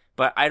release,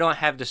 but I don't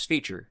have this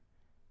feature.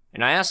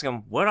 And I ask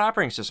them, what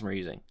operating system are you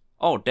using?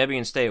 Oh,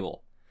 Debian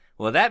stable.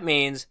 Well, that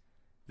means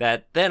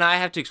that then I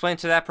have to explain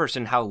to that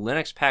person how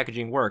Linux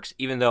packaging works,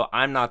 even though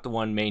I'm not the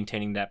one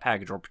maintaining that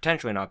package, or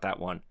potentially not that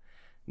one.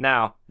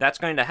 Now, that's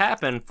going to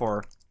happen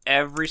for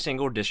every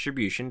single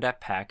distribution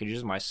that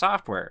packages my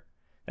software.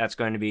 That's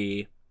going to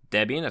be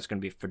Debian, that's going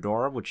to be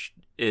Fedora, which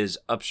is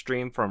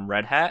upstream from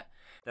Red Hat.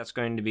 That's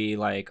going to be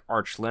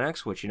Arch Linux,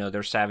 which,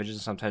 they're savages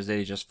and sometimes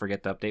they just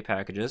forget to update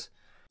packages.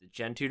 The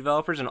Gen 2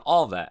 developers and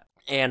all of that.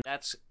 And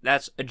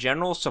that's a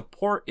general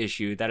support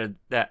issue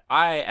that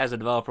I, as a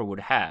developer,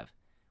 would have.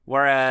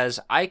 Whereas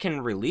I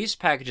can release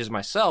packages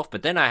myself,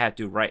 but then I have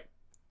to write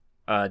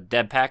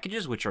deb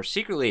packages, which are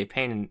secretly a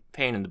pain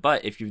in the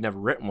butt if you've never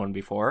written one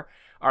before.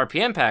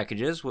 RPM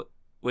packages,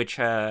 which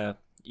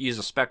use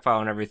a spec file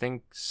and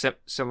everything,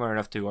 similar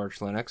enough to Arch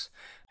Linux.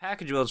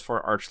 Package builds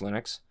for Arch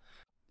Linux.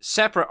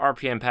 Separate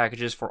RPM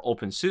packages for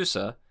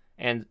OpenSUSE,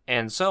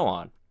 and so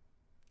on.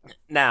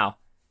 Now,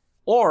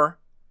 or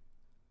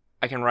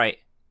I can write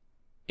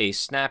a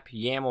snap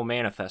YAML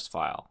manifest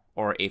file,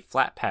 or a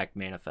Flatpak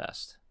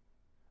manifest.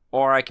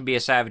 Or I can be a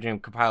savage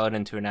and compile it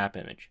into an app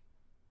image.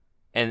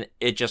 And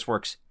it just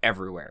works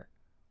everywhere,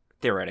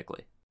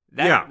 theoretically.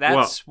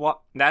 That's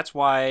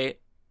why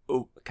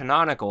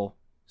Canonical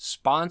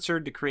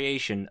sponsored the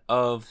creation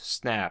of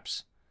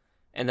snaps.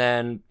 And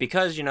then,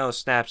 because,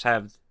 snaps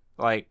have,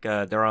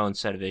 their own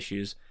set of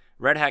issues,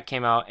 Red Hat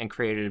came out and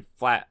created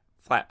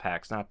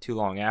Flatpaks not too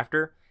long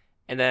after.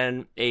 And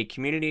then a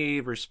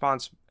community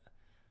response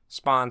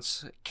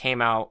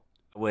came out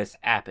with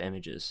app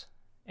images.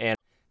 And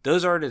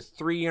those are the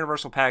 3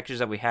 universal packages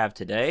that we have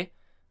today.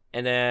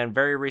 And then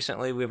very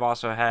recently, we've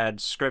also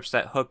had scripts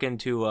that hook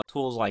into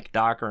tools like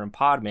Docker and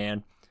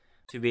Podman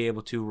to be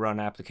able to run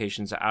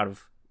applications out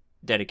of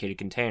dedicated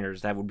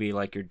containers. That would be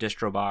like your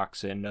distro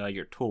box and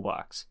your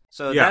toolbox.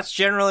 So that's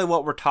generally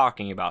what we're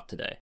talking about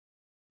today.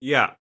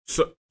 Yeah.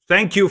 So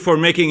thank you for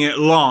making it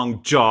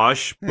long,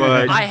 Josh.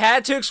 But I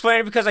had to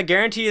explain it because I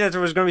guarantee you that there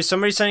was going to be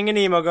somebody sending an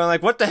email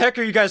going what the heck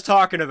are you guys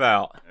talking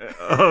about?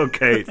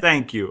 Okay,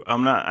 thank you.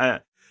 I'm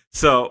not.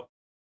 So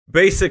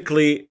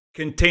basically,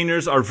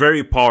 containers are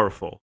very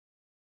powerful,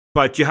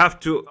 but you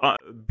have to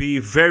be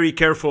very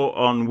careful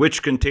on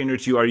which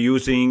containers you are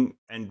using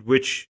and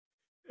which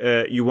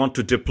you want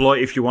to deploy.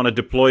 If you want to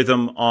deploy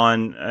them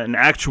on an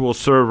actual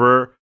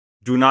server,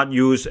 do not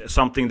use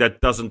something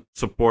that doesn't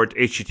support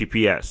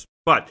HTTPS.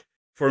 But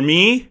for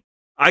me,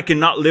 I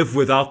cannot live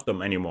without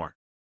them anymore.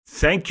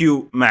 Thank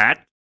you,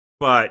 Matt.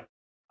 But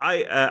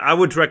I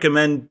would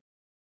recommend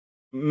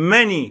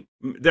many.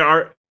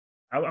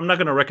 I'm not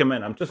going to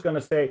recommend. I'm just going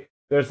to say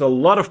there's a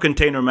lot of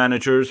container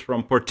managers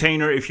from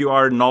Portainer. If you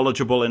are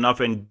knowledgeable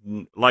enough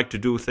and like to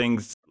do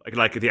things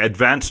like the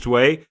advanced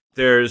way,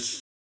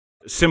 there's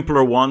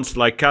simpler ones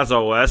like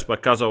CasaOS,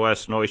 but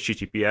CasaOS no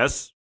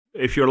HTTPS.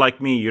 If you're like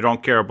me, you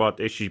don't care about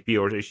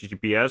HTTP or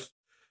HTTPS,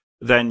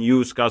 then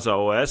use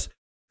CasaOS.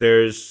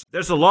 There's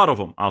a lot of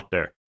them out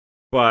there.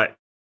 But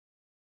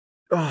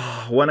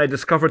when I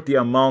discovered the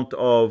amount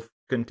of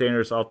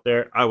containers out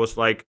there, I was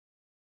like,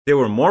 they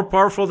were more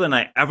powerful than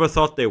I ever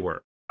thought they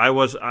were. I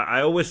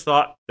always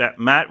thought that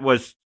Matt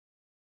was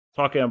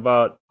talking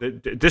about the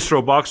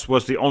DistroBox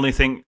was the only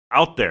thing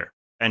out there,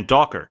 and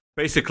Docker.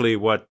 Basically,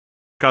 what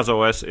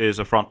CasOS is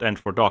a front end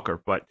for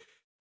Docker. But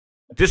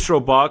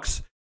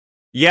DistroBox,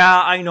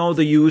 yeah, I know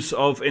the use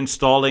of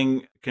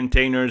installing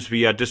containers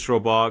via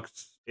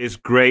DistroBox is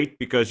great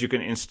because you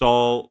can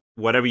install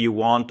whatever you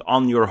want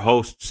on your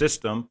host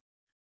system.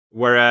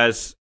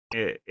 Whereas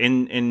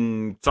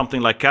in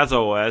something like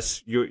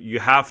CasOS, you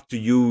have to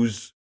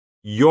use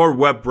your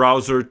web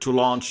browser to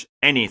launch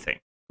anything.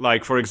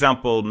 Like, for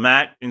example,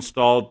 Matt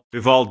installed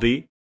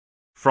Vivaldi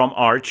from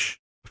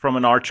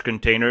an Arch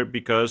container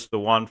because the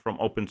one from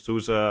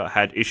OpenSUSE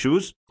had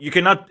issues. You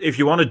cannot, if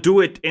you want to do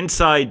it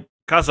inside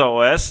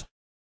CasOS,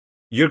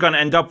 you're going to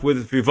end up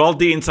with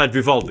Vivaldi inside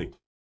Vivaldi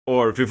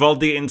or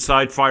Vivaldi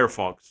inside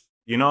Firefox.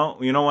 You know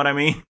what I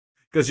mean?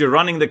 Because you're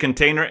running the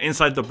container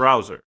inside the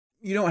browser.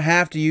 You don't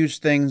have to use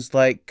things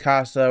like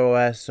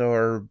CasOS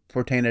or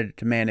Portainer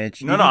to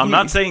manage. No, I'm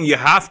not saying you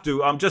have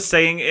to. I'm just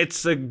saying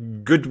it's a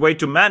good way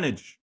to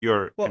manage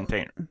your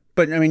container.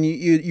 But I mean,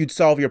 you'd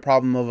solve your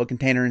problem of a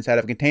container inside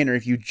of a container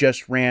if you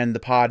just ran the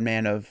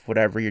podman of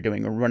whatever you're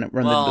doing, or run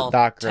the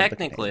Docker.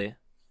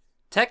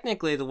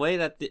 Technically, the way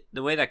that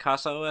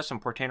CasOS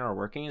and Portainer are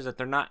working is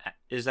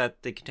that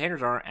the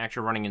containers aren't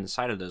actually running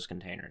inside of those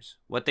containers.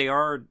 What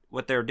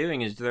they're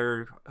doing is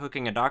they're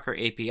hooking a Docker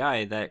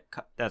API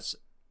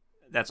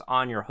that's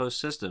on your host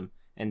system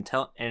and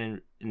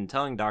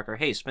telling Docker,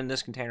 hey, spin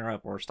this container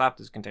up, or stop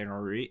this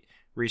container, or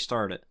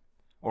restart it,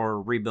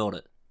 or rebuild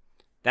it.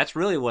 That's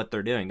really what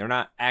they're doing. They're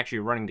not actually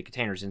running the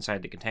containers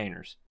inside the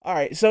containers. All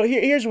right, so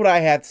here's what I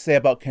have to say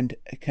about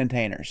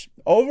containers.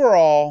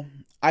 Overall,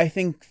 I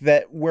think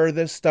that where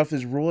this stuff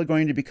is really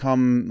going to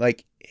become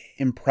like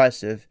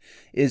impressive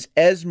is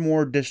as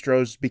more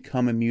distros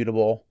become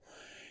immutable,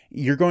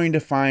 you're going to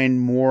find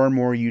more and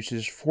more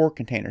uses for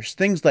containers.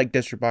 Things like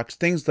DistroBox,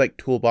 things like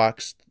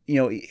Toolbox,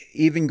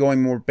 even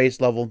going more base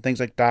level, things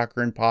like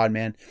Docker and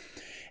Podman.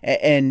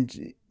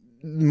 And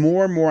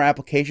more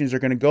applications are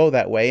going to go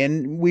that way.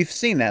 And we've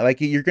seen that.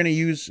 Like, you're going to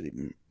use,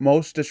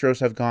 most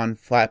distros have gone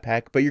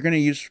Flatpak, but you're going to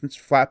use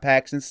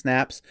Flatpaks and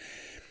snaps.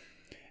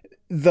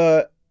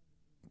 The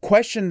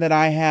question that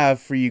I have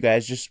for you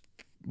guys,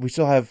 we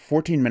still have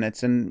 14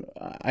 minutes, and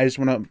I just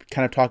want to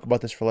kind of talk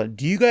about this for a little.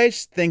 Do you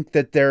guys think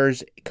that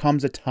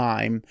comes a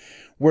time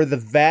where the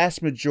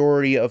vast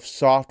majority of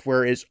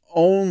software is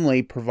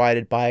only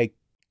provided by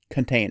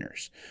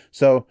containers?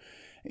 So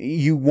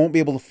you won't be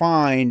able to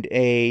find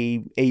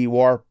a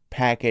AUR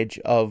package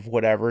of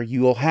whatever.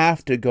 You will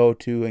have to go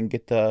to and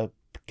get the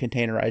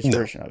containerized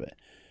version of it.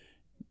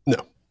 No.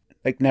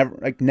 Like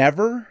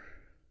never?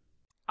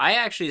 I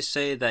actually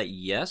say that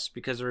yes,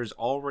 because there's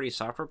already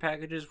software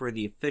packages where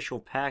the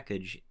official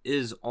package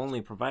is only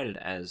provided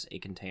as a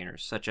container,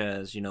 such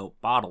as,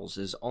 Bottles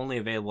is only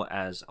available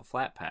as a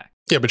Flatpak.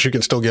 Yeah, but you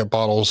can still get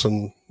Bottles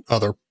and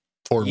other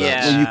formats.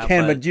 Yeah, well, you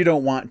can, but you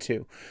don't want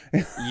to.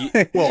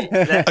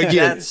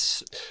 Again,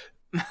 isn't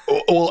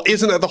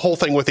that the whole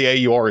thing with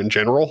the AUR in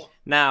general?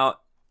 Now,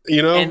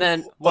 and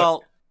then,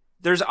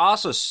 there's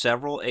also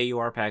several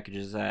AUR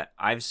packages that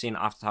I've seen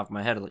off the top of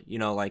my head,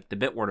 like the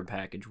Bitwarden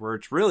package, where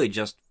it's really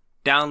just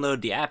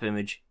download the app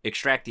image,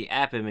 extract the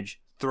app image,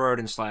 throw it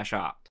in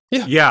 /opt.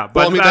 Yeah,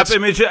 but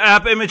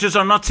app images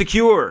are not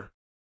secure.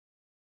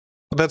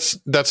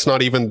 That's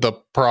not even the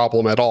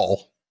problem at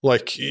all.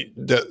 Like,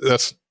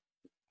 that's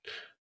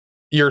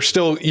you're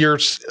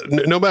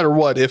no matter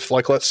what, if,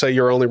 like, let's say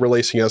you're only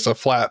releasing as a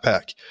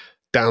Flatpak,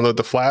 download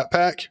the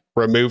Flatpak,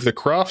 remove the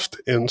cruft,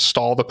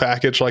 install the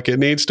package like it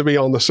needs to be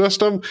on the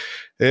system,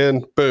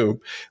 and boom.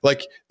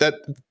 Like,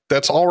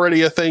 that's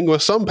already a thing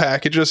with some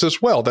packages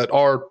as well that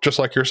are, just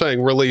like you're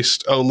saying,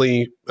 released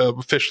only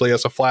officially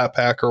as a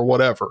Flatpak or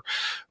whatever.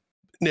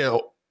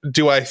 Now,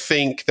 do I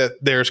think that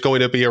there's going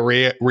to be a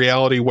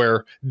reality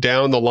where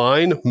down the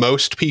line,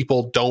 most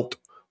people don't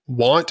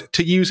want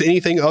to use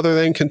anything other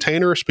than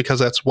containers because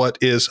that's what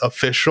is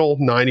official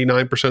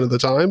 99% of the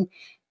time?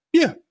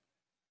 Yeah.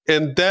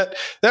 And that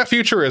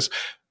future is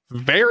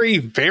very,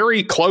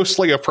 very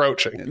closely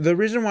approaching. The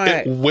reason why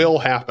it will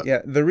happen.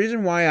 Yeah, the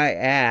reason why I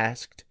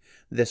asked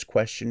this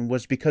question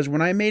was because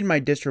when I made my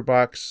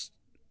DistroBox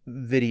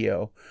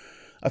video,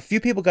 a few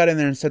people got in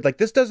there and said, like,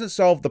 this doesn't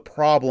solve the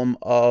problem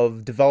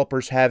of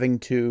developers having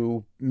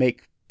to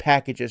make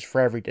packages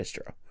for every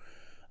distro.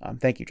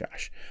 Thank you,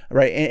 Josh.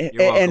 Right.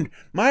 And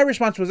my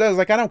response was, I was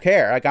like, I don't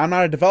care. Like, I'm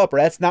not a developer.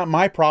 That's not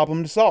my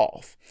problem to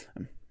solve.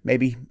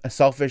 Maybe a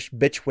selfish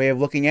bitch way of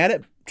looking at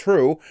it.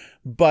 True.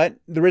 But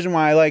the reason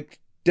why I like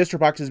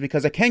DistroBox is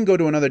because I can go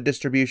to another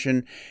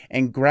distribution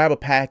and grab a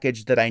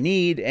package that I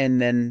need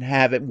and then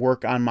have it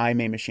work on my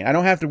main machine. I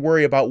don't have to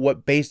worry about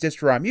what base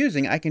distro I'm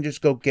using. I can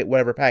just go get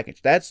whatever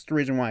package. That's the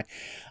reason why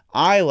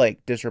I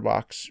like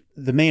DistroBox,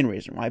 the main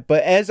reason why.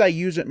 But as I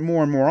use it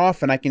more and more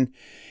often, I can,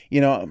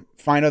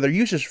 find other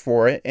uses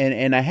for it,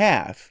 and I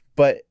have.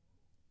 But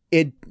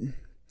it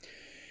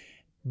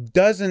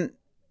doesn't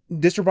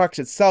DistroBox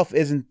itself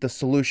isn't the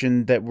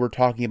solution that we're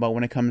talking about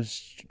when it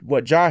comes to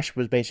what Josh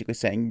was basically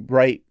saying,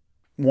 write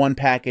one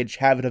package,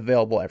 have it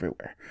available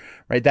everywhere,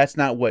 right? That's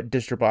not what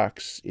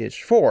DistroBox is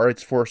for.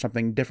 It's for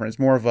something different. It's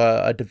more of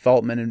a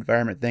development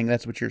environment thing.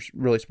 That's what you're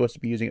really supposed to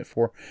be using it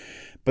for.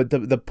 But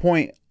the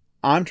point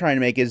I'm trying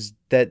to make is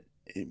that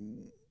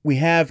we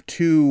have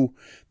two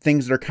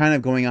things that are kind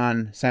of going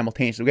on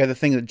simultaneously. We have the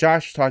thing that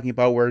Josh was talking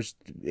about, where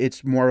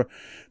it's more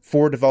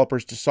for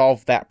developers to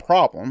solve that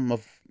problem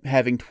of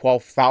having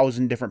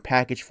 12,000 different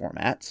package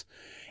formats.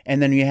 And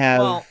then you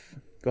have...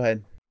 Go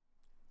ahead.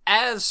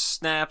 As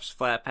snaps,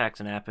 Flatpaks,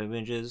 and app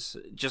images,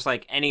 just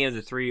like any of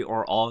the three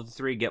or all of the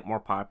three get more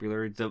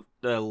popular,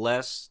 the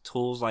less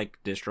tools like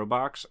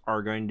DistroBox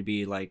are going to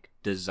be like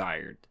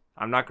desired.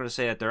 I'm not going to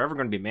say that they're ever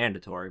going to be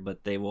mandatory,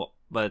 but they will.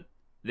 But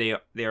they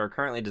are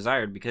currently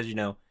desired because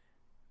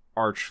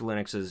Arch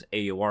Linux's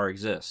AUR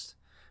exists.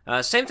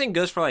 Same thing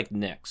goes for like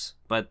Nix,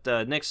 but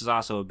Nix is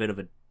also a bit of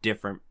a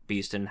different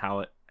beast in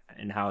how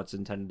it's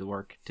intended to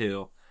work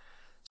too.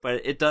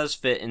 But it does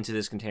fit into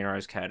this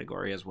containerized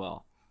category as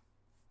well.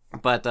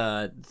 But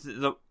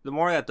the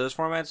more that those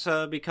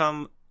formats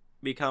become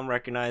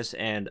recognized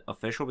and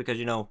official, because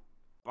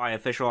by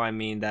official I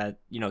mean that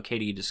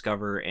KDE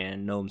Discover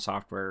and GNOME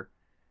Software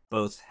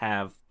both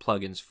have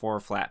plugins for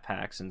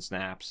Flatpaks and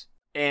snaps.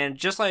 And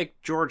just like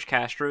George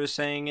Castro is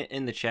saying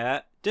in the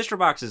chat,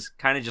 DistroBox is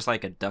kind of just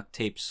like a duct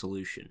tape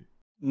solution.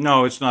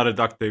 No, it's not a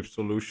duct tape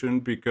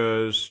solution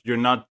because you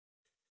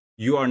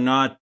are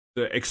not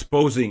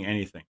exposing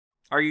anything.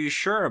 Are you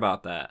sure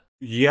about that?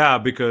 Yeah,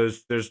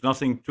 because there's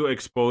nothing to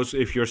expose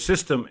if your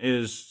system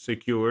is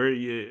secure.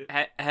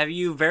 Have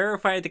you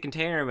verified the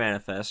container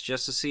manifest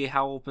just to see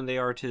how open they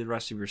are to the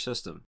rest of your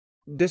system?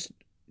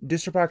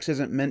 DistroBox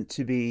isn't meant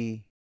to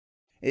be...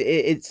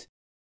 It's...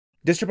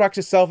 DistroBox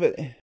itself...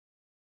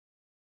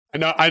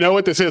 I know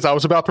what this is. I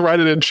was about to write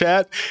it in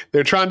chat.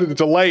 They're trying to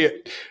delay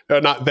it.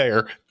 Not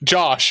there.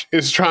 Josh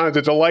is trying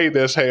to delay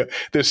this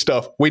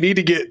stuff. We need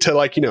to get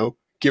to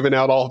giving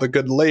out all the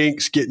good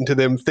links, getting to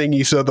them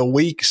thingies of the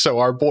week so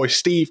our boy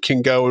Steve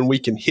can go and we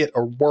can hit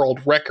a world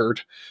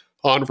record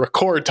on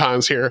record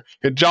times here.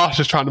 And Josh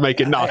is trying to make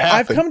it not happen.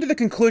 I've come to the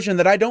conclusion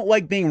that I don't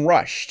like being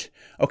rushed.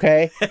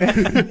 Okay?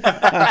 If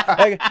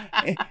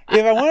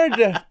I wanted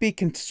to be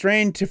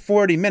constrained to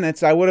 40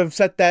 minutes, I would have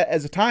set that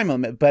as a time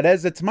limit. But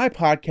as it's my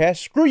podcast,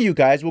 screw you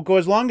guys. We'll go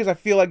as long as I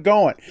feel like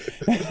going.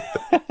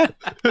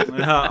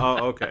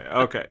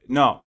 Okay.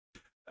 No.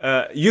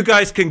 You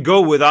guys can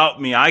go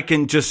without me. I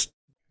can just...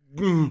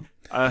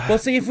 well,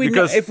 see, if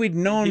we'd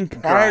known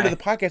prior to the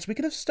podcast, we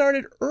could have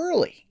started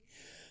early.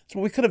 That's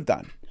what we could have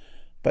done.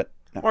 But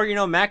no.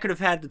 Or Matt could have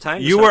had the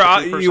time. You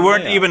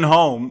weren't even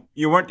home.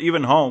 You weren't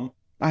even home.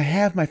 I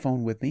have my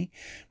phone with me.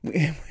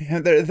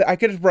 I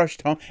could have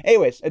rushed home.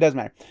 Anyways, it doesn't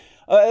matter.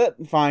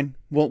 Fine.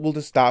 We'll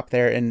just stop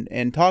there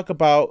and talk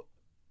about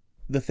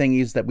the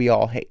thingies that we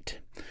all hate.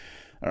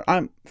 Or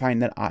I'm fine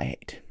that I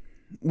hate.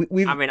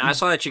 I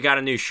saw that you got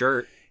a new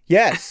shirt.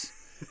 Yes.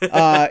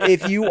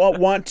 If you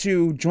want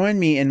to join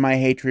me in my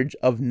hatred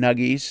of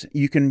Nuggies,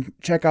 you can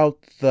check out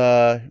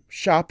the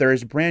shop. There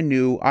is a brand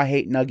new I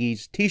Hate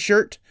Nuggies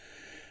t-shirt,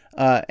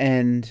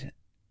 and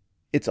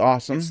it's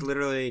awesome. It's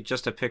literally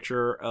just a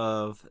picture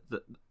of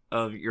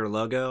your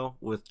logo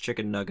with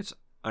chicken nuggets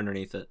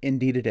underneath it.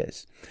 Indeed it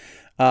is.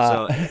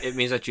 So it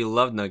means that you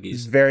love Nuggies.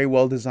 It's very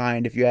well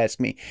designed, if you ask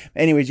me.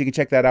 Anyways, you can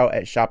check that out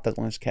at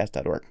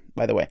shop.linuxcast.org,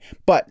 by the way.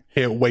 But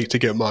can't wait to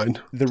get mine.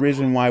 The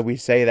reason why we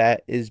say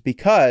that is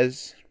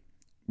because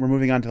we're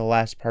moving on to the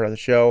last part of the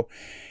show,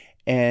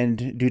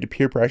 and due to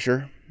peer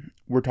pressure,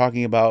 we're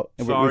talking about...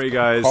 Sorry,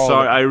 guys.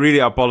 Sorry, I really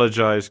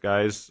apologize,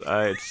 guys.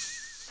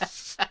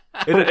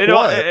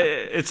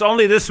 It's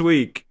only this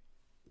week.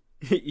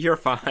 You're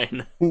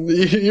fine.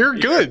 You're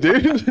good,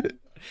 dude.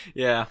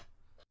 Yeah.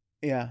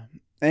 Yeah.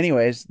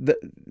 Anyways,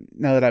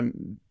 now that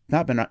I'm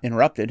not been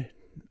interrupted,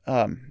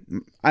 I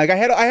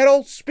had a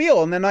whole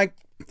spiel, and then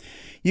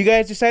you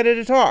guys decided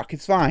to talk.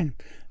 It's fine.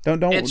 Don't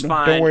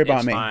worry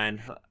about me.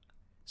 Fine.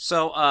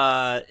 So,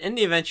 in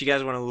the event you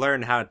guys want to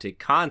learn how to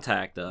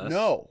contact us,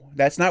 no,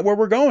 that's not where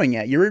we're going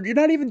yet. You're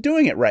not even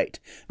doing it right.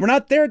 We're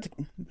not there.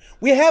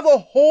 We have a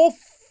whole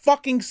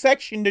fucking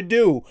section to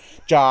do,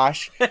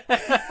 Josh.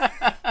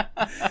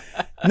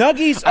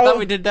 Nuggies. I thought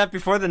we did that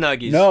before the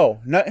Nuggies.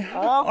 No.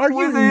 Are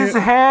you his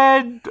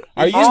head?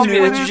 It used to be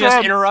that you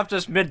just interrupt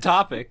us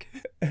mid-topic.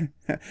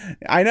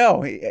 I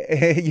know.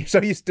 So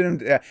you still.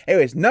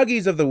 Anyways,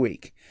 Nuggies of the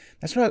week.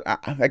 That's what I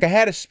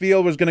had a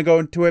spiel, was going to go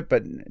into it,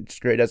 but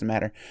it doesn't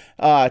matter.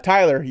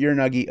 Tyler, your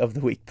Nuggie of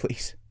the week,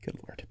 please. Good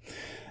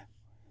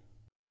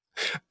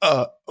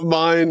Lord.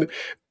 Mine.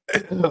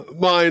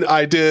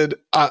 I did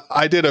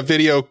a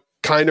video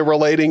kind of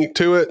relating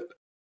to it.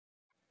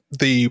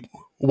 The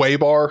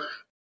Waybar.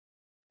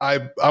 I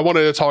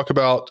wanted to talk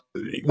about,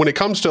 when it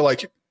comes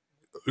to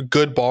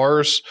good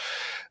bars,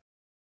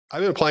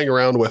 I've been playing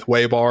around with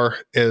Waybar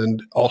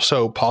and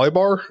also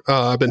Polybar.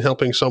 I've been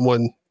helping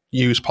someone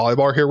use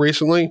Polybar here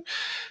recently.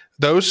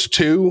 Those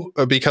two,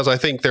 because I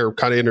think they're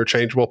kind of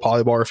interchangeable.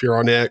 Polybar if you're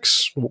on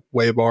X,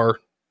 Waybar,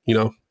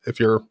 if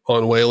you're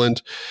on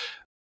Wayland.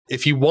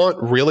 If you want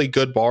really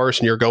good bars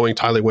and you're going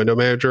Tiling Window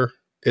Manager,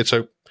 it's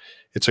a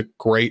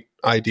great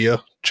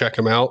idea. Check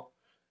them out.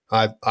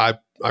 I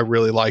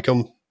really like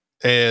them.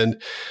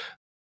 And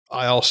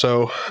I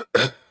also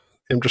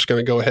am just going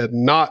to go ahead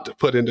and not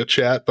put into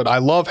chat, but I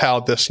love how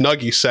this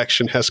Nuggy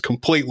section has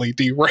completely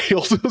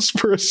derailed us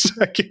for a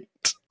second.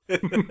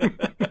 It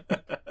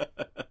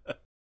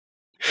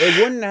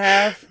wouldn't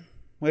have.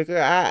 Like,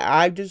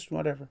 I just,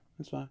 whatever.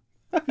 It's fine.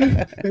 All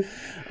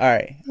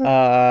right.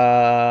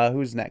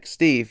 Who's next?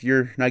 Steve,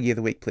 your Nuggy of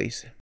the week,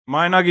 please.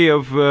 My Nuggy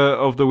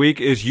of the week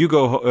is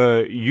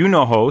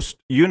Unohost.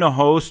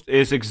 Unohost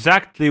is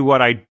exactly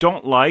what I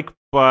don't like,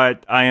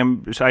 but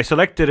I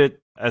selected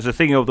it as a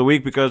thing of the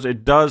week because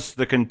it does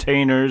the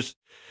containers.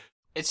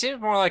 It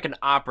seems more like an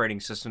operating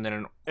system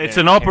than It's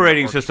an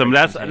operating system.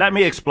 Let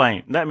me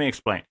explain.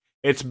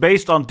 It's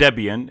based on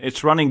Debian.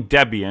 It's running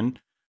Debian.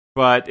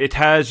 But it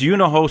has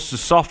Unohost, the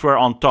software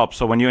on top.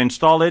 So when you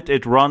install it,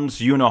 it runs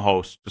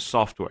Unohost, the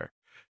software.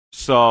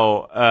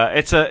 So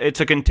it's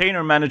a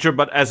container manager,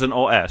 but as an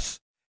OS.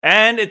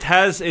 And it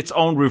has its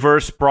own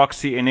reverse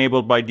proxy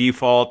enabled by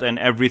default and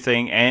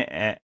everything,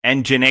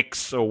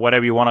 Nginx or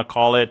whatever you want to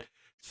call it.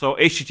 So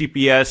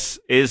HTTPS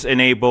is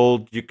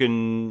enabled. You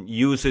can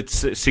use it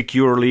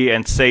securely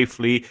and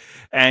safely.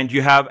 And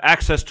you have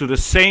access to the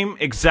same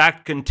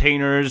exact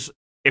containers,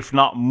 if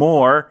not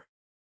more,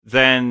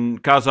 than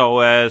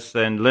CasaOS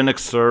and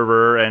Linux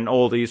Server and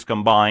all these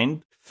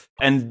combined.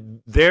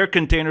 And their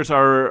containers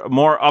are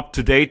more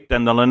up-to-date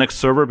than the Linux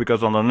Server,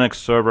 because on the Linux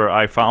Server,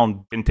 I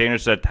found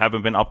containers that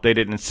haven't been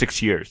updated in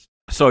 6 years.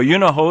 So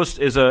Unohost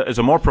is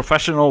a more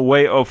professional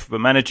way of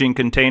managing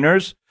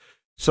containers.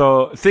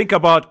 So think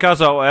about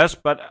CasaOS,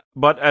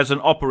 but as an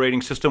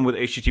operating system with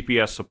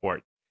HTTPS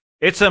support.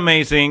 It's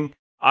amazing.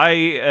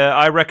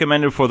 I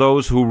recommend it for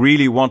those who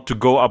really want to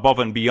go above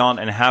and beyond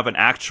and have an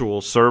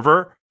actual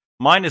server.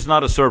 Mine is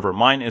not a server.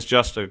 Mine is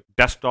just a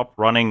desktop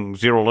running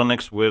Zero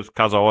Linux with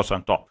CasaOS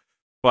on top.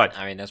 But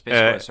I mean, that's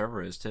basically what a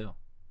server is too.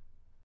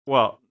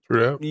 Well,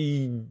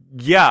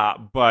 yeah,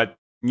 but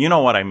you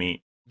know what I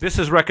mean. This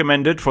is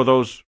recommended for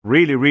those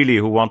really, really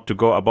who want to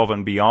go above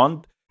and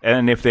beyond.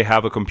 And if they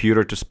have a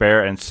computer to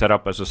spare and set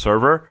up as a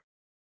server,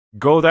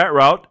 go that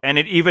route. And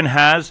it even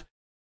has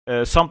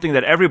something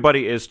that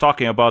everybody is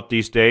talking about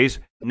these days,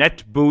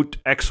 NetBoot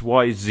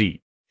XYZ.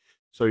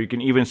 So you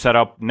can even set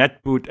up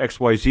NetBoot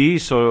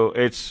XYZ. So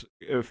it's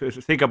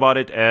think about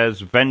it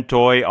as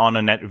Ventoy on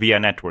via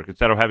network.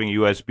 Instead of having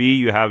USB,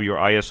 you have your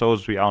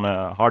ISOs on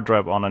a hard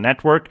drive on a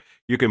network.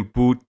 You can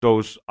boot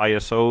those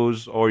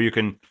ISOs, or you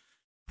can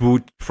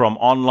boot from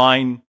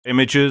online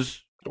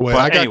images. Wait,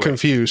 I got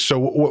confused. So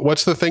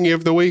what's the thingy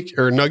of the week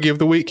or Nuggy of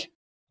the week?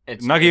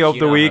 Nuggy of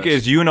the week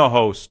is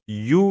Unohost.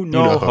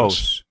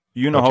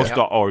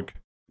 Unohost.org.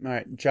 All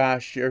right,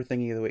 Josh, your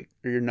thingy of the week,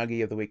 or your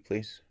Nuggy of the week,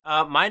 please.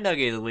 My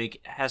Nuggy of the week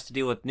has to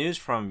deal with news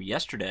from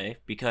yesterday,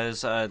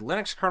 because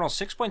Linux kernel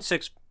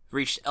 6.6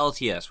 reached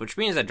LTS, which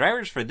means that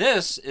drivers for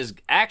this is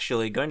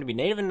actually going to be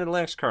native in the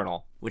Linux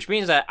kernel, which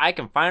means that I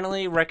can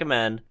finally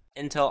recommend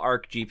Intel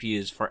Arc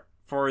GPUs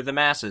for the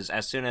masses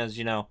as soon as,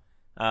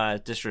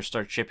 distros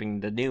start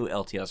shipping the new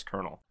LTS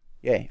kernel.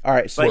 Yay. All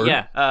right. So but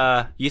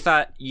yeah, you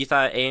thought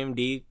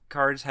AMD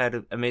cards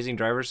had amazing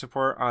driver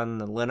support on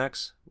the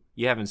Linux?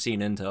 You haven't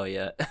seen Intel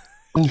yet.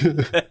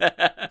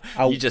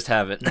 You just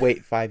haven't.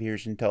 Wait 5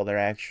 years until they're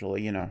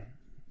actually,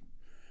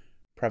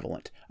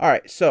 prevalent. All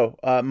right. So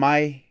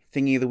my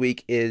thingy of the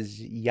week is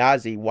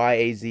Yazi,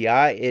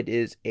 Y-A-Z-I. It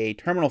is a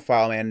terminal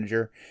file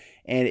manager,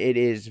 and it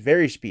is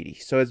very speedy.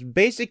 So it's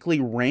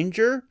basically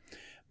Ranger,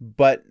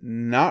 but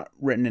not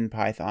written in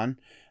Python,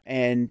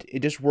 and it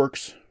just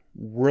works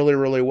really,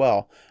 really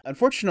well.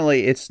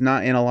 Unfortunately, it's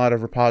not in a lot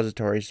of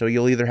repositories, so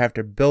you'll either have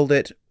to build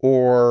it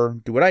or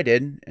do what I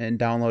did and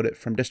download it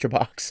from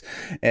DistroBox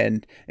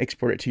and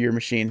export it to your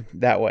machine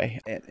that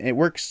way. It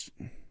works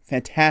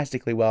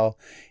fantastically well.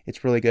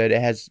 It's really good. It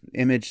has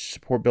image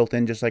support built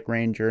in just like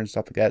Ranger and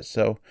stuff like that,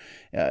 so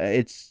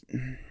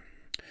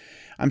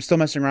I'm still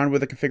messing around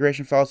with the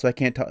configuration files, so I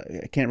can't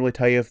really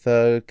tell you if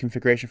the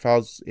configuration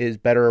files is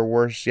better or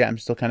worse. Yeah, I'm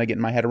still kind of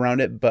getting my head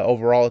around it, but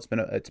overall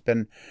it's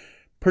been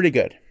pretty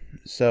good.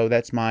 So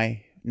that's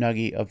my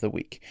Nuggy of the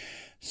week.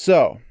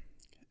 So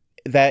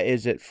that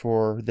is it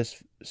for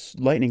this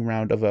lightning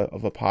round of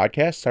a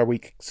podcast.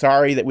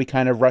 Sorry that we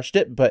kind of rushed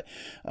it, but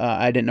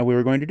I didn't know we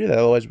were going to do that.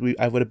 Otherwise,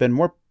 I would have been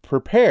more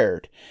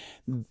prepared.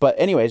 But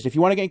anyways, if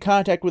you want to get in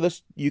contact with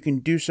us, you can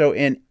do so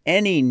in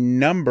any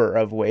number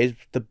of ways.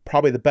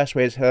 Probably the best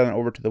way is head on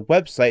over to the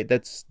website.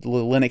 That's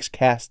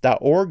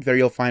linuxcast.org. There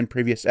you'll find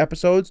previous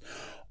episodes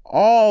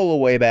all the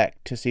way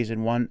back to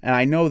season 1. And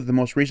I know that the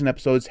most recent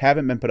episodes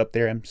haven't been put up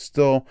there. I'm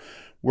still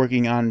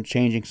working on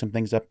changing some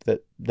things up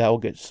that will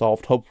get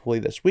solved hopefully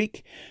this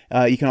week.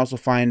 You can also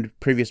find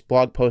previous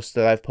blog posts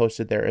that I've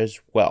posted there as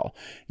well.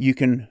 You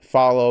can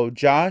follow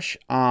Josh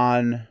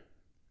on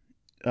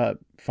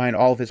find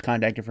all of his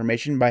contact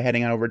information by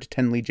heading on over to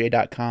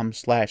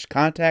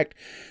 10leadj.com/contact.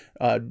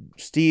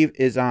 Steve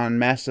is on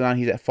Mastodon.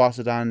 He's at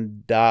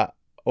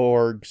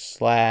fauceton.org/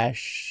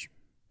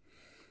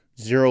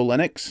 Zero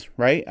Linux,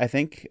 right? I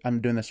think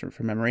I'm doing this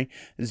from memory.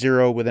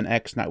 Zero with an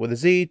X, not with a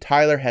Z.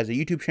 Tyler has a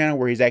YouTube channel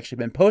where he's actually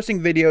been posting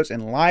videos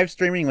and live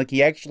streaming. Like,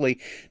 he actually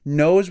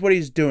knows what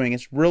he's doing.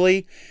 It's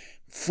really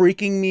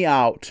freaking me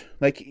out.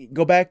 Like,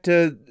 go back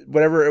to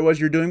whatever it was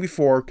you're doing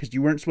before, because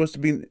you weren't supposed to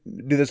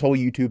do this whole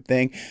YouTube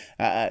thing.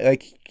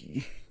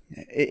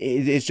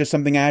 It's just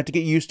something I have to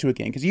get used to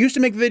again, because he used to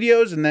make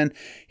videos and then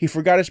he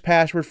forgot his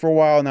password for a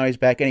while, and now he's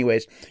back.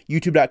 Anyways,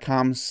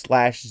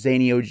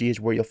 youtube.com/ZanyOG is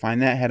where you'll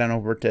find that. Head on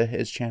over to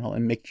his channel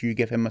and make sure you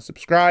give him a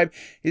subscribe.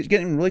 He's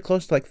getting really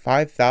close to like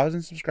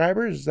 5,000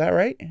 subscribers. Is that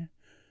right?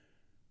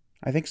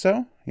 I think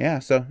so. Yeah.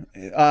 So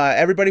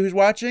everybody who's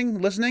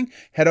watching, listening,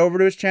 head over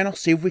to his channel.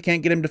 See if we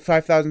can't get him to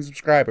 5,000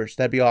 subscribers.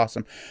 That'd be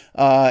awesome.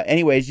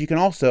 Anyways, you can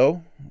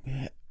also,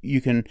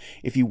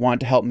 if you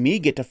want to help me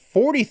get to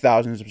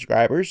 40,000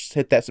 subscribers,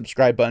 hit that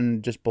subscribe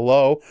button just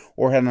below,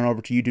 or head on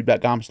over to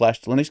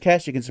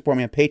youtube.com/LinuxCast. You can support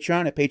me on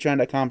Patreon at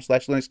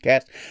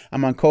patreon.com/LinuxCast.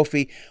 I'm on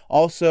Ko-fi.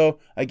 Also,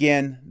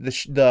 again,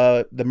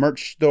 the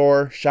merch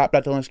store,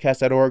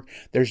 shop.linuxcast.org.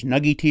 There's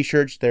Nuggy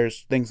t-shirts.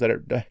 There's things that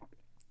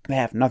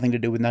have nothing to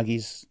do with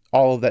Nuggies.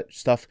 All of that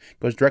stuff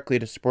goes directly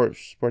to support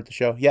the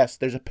show. Yes,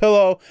 there's a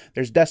pillow,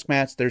 there's desk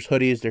mats, there's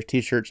hoodies, there's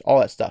t-shirts, all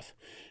that stuff.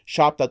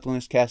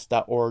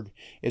 Shop.linuxcast.org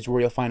is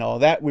where you'll find all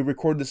of that. We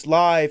record this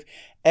live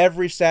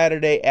every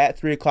Saturday at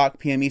 3 o'clock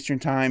p.m. Eastern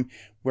Time.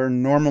 We're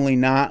normally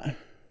not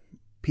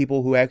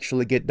people who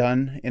actually get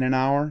done in an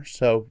hour,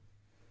 so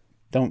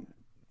don't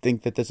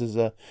think that this is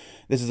a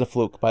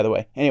fluke, by the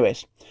way.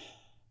 Anyways,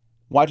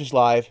 watch us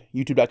live,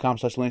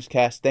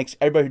 youtube.com/LinuxCast. Thanks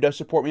everybody who does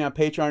support me on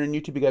Patreon and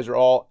YouTube. You guys are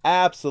all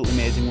absolutely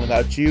amazing.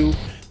 Without you,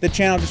 the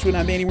channel just would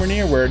not be anywhere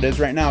near where it is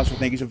right now. So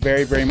thank you so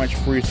very, very much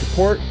for your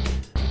support.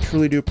 I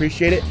truly do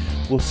appreciate it.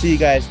 We'll see you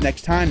guys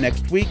next time,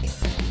 next week.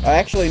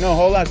 Actually, no,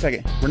 hold on a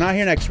second. We're not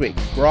here next week.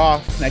 We're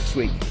off next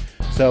week.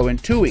 So in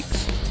 2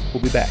 weeks,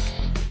 we'll be back.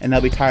 And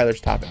that'll be Tyler's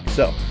topic.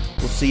 So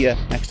we'll see you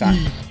next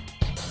time.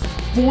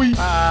 Boy.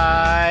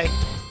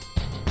 Bye.